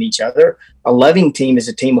sacrificing each other, a loving team is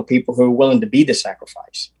a team of people who are willing to be the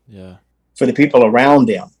sacrifice for the people around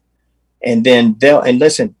them. And then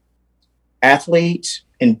listen, athletes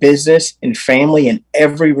in business and family and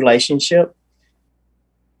every relationship,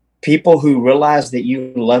 people who realize that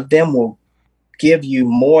you love them will give you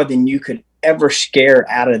more than you could ever scare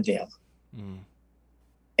out of them,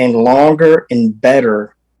 and longer and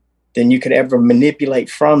better than you could ever manipulate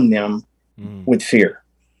from them with fear.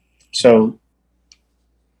 So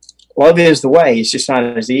love is the way. It's just not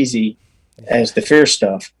as easy as the fear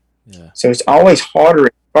stuff. So it's always harder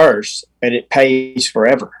in first, but it pays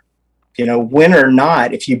forever. Win or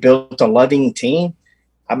not, if you built a loving team,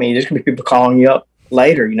 I mean, there's going to be people calling you up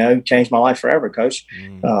later, changed my life forever, coach.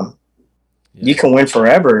 You can win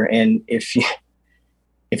forever. And if you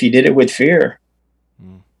did it with fear,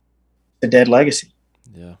 the dead legacy.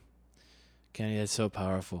 Yeah. Kenny, that's so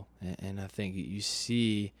powerful. And I think you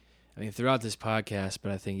see, throughout this podcast,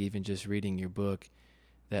 but I think even just reading your book,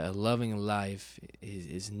 that a loving life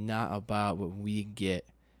is not about what we get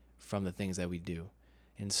from the things that we do.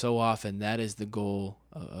 And so often that is the goal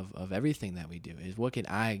of everything that we do, is what can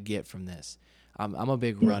I get from this? I'm a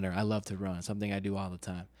big runner. I love to run. It's something I do all the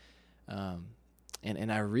time.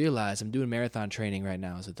 And I realize I'm doing marathon training right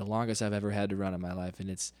now. It's the longest I've ever had to run in my life. And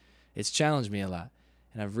it's challenged me a lot.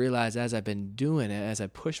 And I've realized as I've been doing it, as I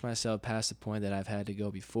push myself past the point that I've had to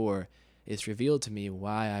go before, it's revealed to me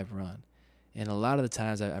why I've run. And a lot of the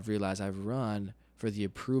times I've realized I've run for the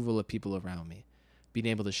approval of people around me. Being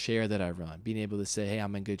able to share that I run, being able to say, hey,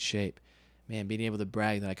 I'm in good shape. Man, being able to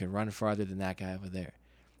brag that I can run farther than that guy over there.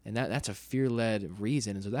 And that's a fear-led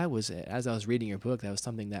reason. And so that was, as I was reading your book, that was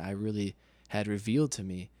something that I really had revealed to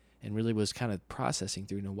me and really was kind of processing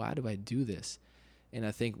through, why do I do this? And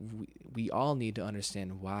I think we all need to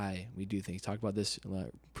understand why we do things. Talked about this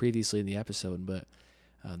previously in the episode, but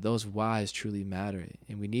those whys truly matter.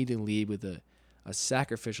 And we need to lead with a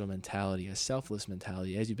sacrificial mentality, a selfless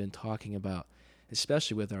mentality, as you've been talking about,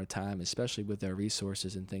 especially with our time, especially with our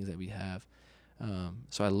resources and things that we have.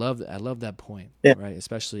 So I love that point, right?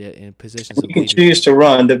 Especially in positions of leadership. You can choose to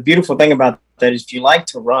run. The beautiful thing about that is if you like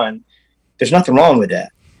to run, there's nothing wrong with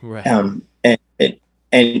that. Right. And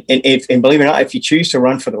believe it or not, if you choose to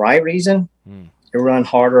run for the right reason, you'll run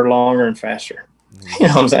harder, longer, and faster. You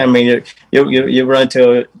know what I'm saying? I mean, you run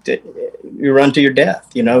to your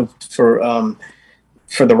death.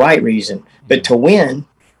 For the right reason. But to win,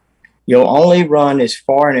 you'll only run as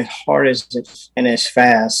far and as hard and as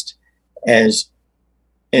fast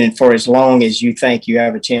and for as long as you think you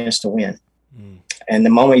have a chance to win. And the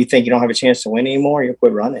moment you think you don't have a chance to win anymore, you'll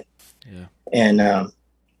quit running. Yeah. And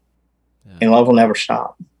love will never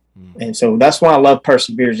stop. And so that's why I love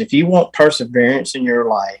perseverance. If you want perseverance in your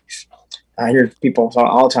life, I hear people talk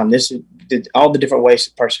all the time, this is all the different ways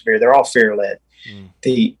to persevere. They're all fear-led.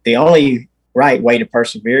 The only right way to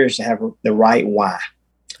persevere is to have the right why.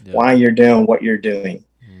 Why you're doing what you're doing.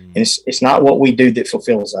 And it's not what we do that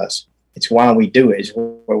fulfills us. It's why we do it, is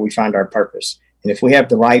where we find our purpose. And if we have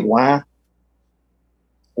the right why,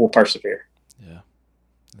 we'll persevere. Yeah.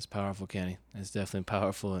 That's powerful, Kenny. That's definitely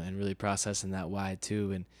powerful, and really processing that why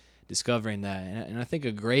too, and discovering that. And I think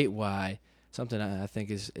a great why, something I think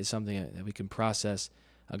is something that we can process.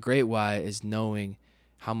 A great why is knowing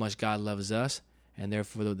how much God loves us, and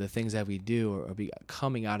therefore the things that we do are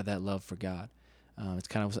coming out of that love for God. It's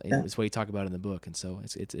kind of it's what you talk about in the book, and so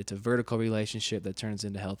it's a vertical relationship that turns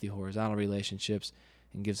into healthy horizontal relationships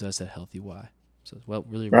and gives us a healthy why. So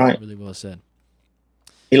really well said.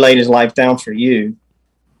 He laid his life down for you.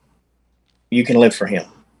 You can live for him,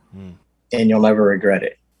 and you'll never regret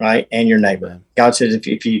it, right? And your neighbor. Amen. God says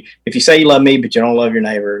if you say you love me but you don't love your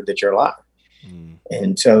neighbor, that you're a liar.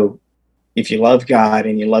 And so if you love God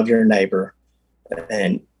and you love your neighbor,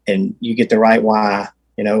 and you get the right why,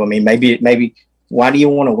 maybe. Why do you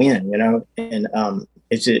want to win? And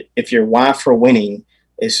if your why for winning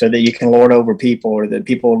is so that you can lord over people or that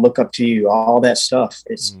people look up to you, all that stuff,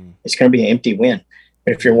 it's going to be an empty win.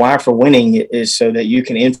 But if your why for winning is so that you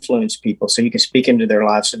can influence people, so you can speak into their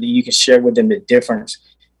lives, so that you can share with them the difference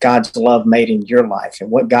God's love made in your life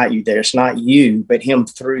and what got you there. It's not you, but him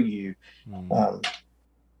through you.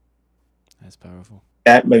 That's powerful.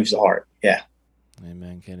 That moves the heart. Yeah.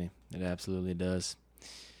 Amen, Kenny. It absolutely does.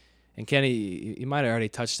 And Kenny, you might have already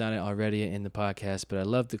touched on it already in the podcast, but I'd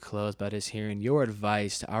love to close by just hearing your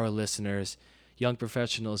advice to our listeners, young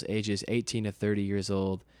professionals ages 18 to 30 years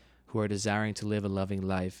old, who are desiring to live a loving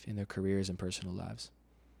life in their careers and personal lives.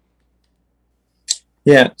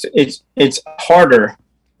 Yeah, it's harder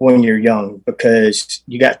when you're young because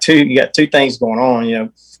you got two things going on.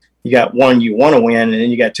 You got one, you want to win, and then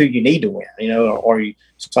you got two, you need to win.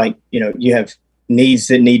 It's like you have needs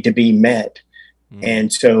that need to be met.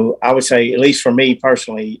 And so I would say, at least for me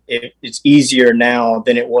personally, it's easier now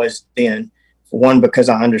than it was then. One, because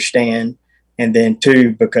I understand, and then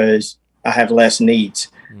two, because I have less needs.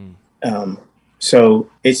 So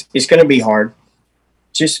it's going to be hard.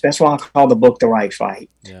 That's why I call the book The Right Fight.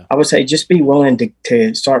 Yeah. I would say just be willing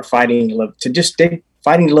to start fighting to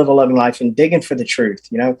live a loving life and digging for the truth.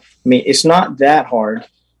 It's not that hard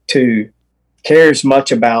to care as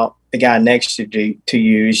much about the guy next to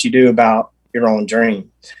you as you do about your own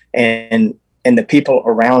dream. And and the people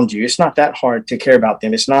around you, it's not that hard to care about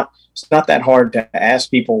them. It's not that hard to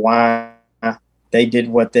ask people why they did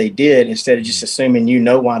what they did, instead of just assuming you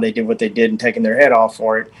know why they did what they did and taking their head off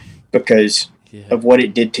for it because of what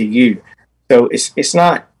it did to you. So it's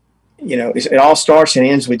not, it all starts and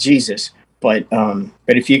ends with Jesus. But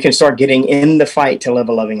if you can start getting in the fight to live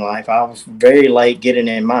a loving life, I was very late getting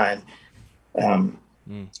in mine.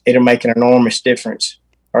 It'll make an enormous difference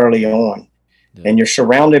early on. Yeah. And you're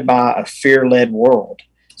surrounded by a fear-led world.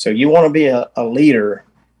 So you want to be a leader,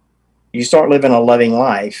 you start living a loving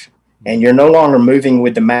life, and you're no longer moving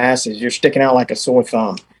with the masses. You're sticking out like a sore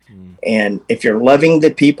thumb. And if you're loving the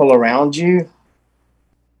people around you,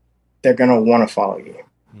 they're going to want to follow you.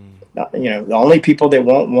 The only people that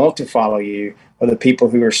won't want to follow you are the people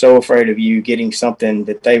who are so afraid of you getting something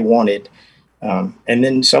that they wanted. And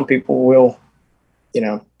then some people will,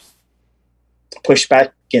 push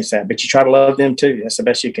back against that, but you try to love them too. That's the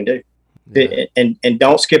best you can do. Yeah. And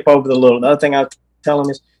don't skip over the little. Another thing I tell them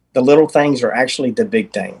is the little things are actually the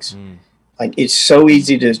big things. Like, it's so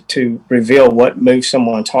easy to reveal what moves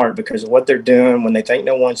someone's heart because of what they're doing when they think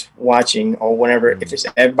no one's watching, or whenever, if it's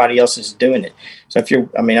everybody else is doing it. So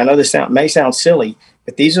I know this may sound silly,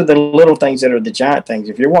 but these are the little things that are the giant things.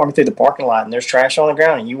 If you're walking through the parking lot and there's trash on the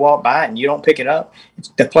ground and you walk by it and you don't pick it up,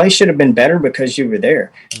 the place should have been better because you were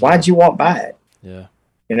there. Why'd you walk by it? Yeah.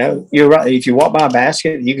 You're right. If you walk by a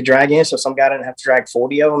basket, you could drag in, so some guy doesn't have to drag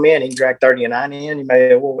 40 of them in. He can drag 39 in. You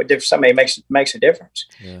may, what difference? Somebody makes a difference.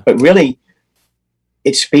 Yeah. But really,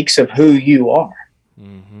 it speaks of who you are.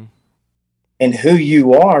 Mm-hmm. And who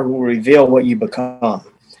you are will reveal what you become.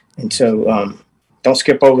 And so don't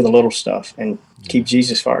skip over the little stuff and keep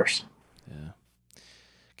Jesus first. Yeah.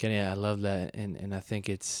 Kenny, I love that. And I think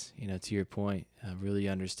it's, to your point, really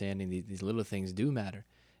understanding these little things do matter.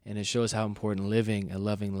 And it shows how important living a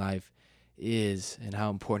loving life is, and how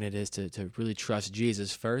important it is to really trust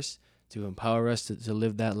Jesus first, to empower us to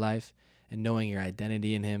live that life, and knowing your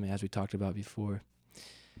identity in him, as we talked about before.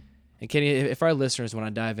 And Kenny, if our listeners want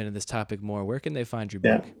to dive into this topic more, where can they find your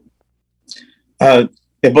book? The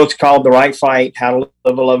book's called The Right Fight: How to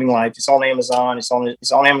Live a Loving Life. It's on Amazon. It's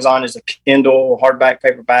on Amazon as a Kindle, hardback,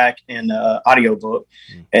 paperback, and audiobook.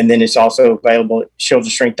 And then it's also available at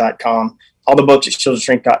shieldsofstrength.com. All the books at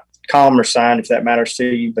shieldsofstrength.com are signed, if that matters to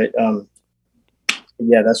you. But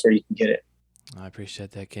that's where you can get it. I appreciate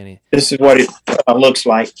that, Kenny. This is what it looks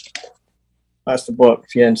like. That's the book,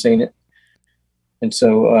 if you hadn't seen it. And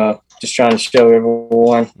so just trying to show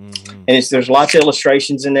everyone. Mm-hmm. And there's lots of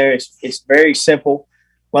illustrations in there. It's very simple.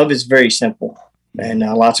 Love is very simple. And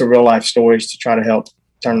lots of real life stories to try to help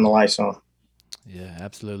turn the lights on. Yeah,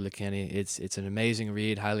 absolutely, Kenny. It's an amazing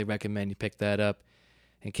read. Highly recommend you pick that up.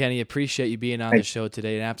 And Kenny, appreciate you being on the show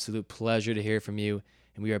today. An absolute pleasure to hear from you.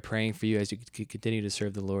 And we are praying for you as you continue to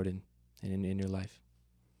serve the Lord in your life.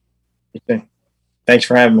 Okay. Thanks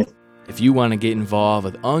for having me. If you want to get involved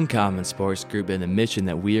with Uncommon Sports Group and the mission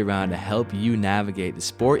that we are on to help you navigate the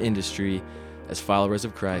sport industry as followers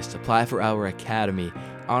of Christ, apply for our academy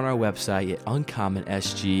on our website at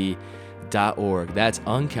uncommonsg.org. That's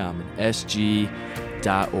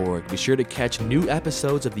uncommonsg.org. Be sure to catch new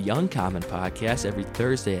episodes of the Uncommon Podcast every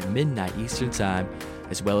Thursday at midnight Eastern Time,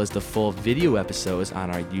 as well as the full video episodes on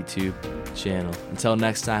our YouTube channel. Until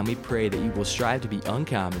next time, we pray that you will strive to be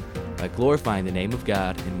uncommon by glorifying the name of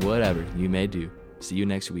God in whatever you may do. See you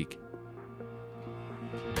next week.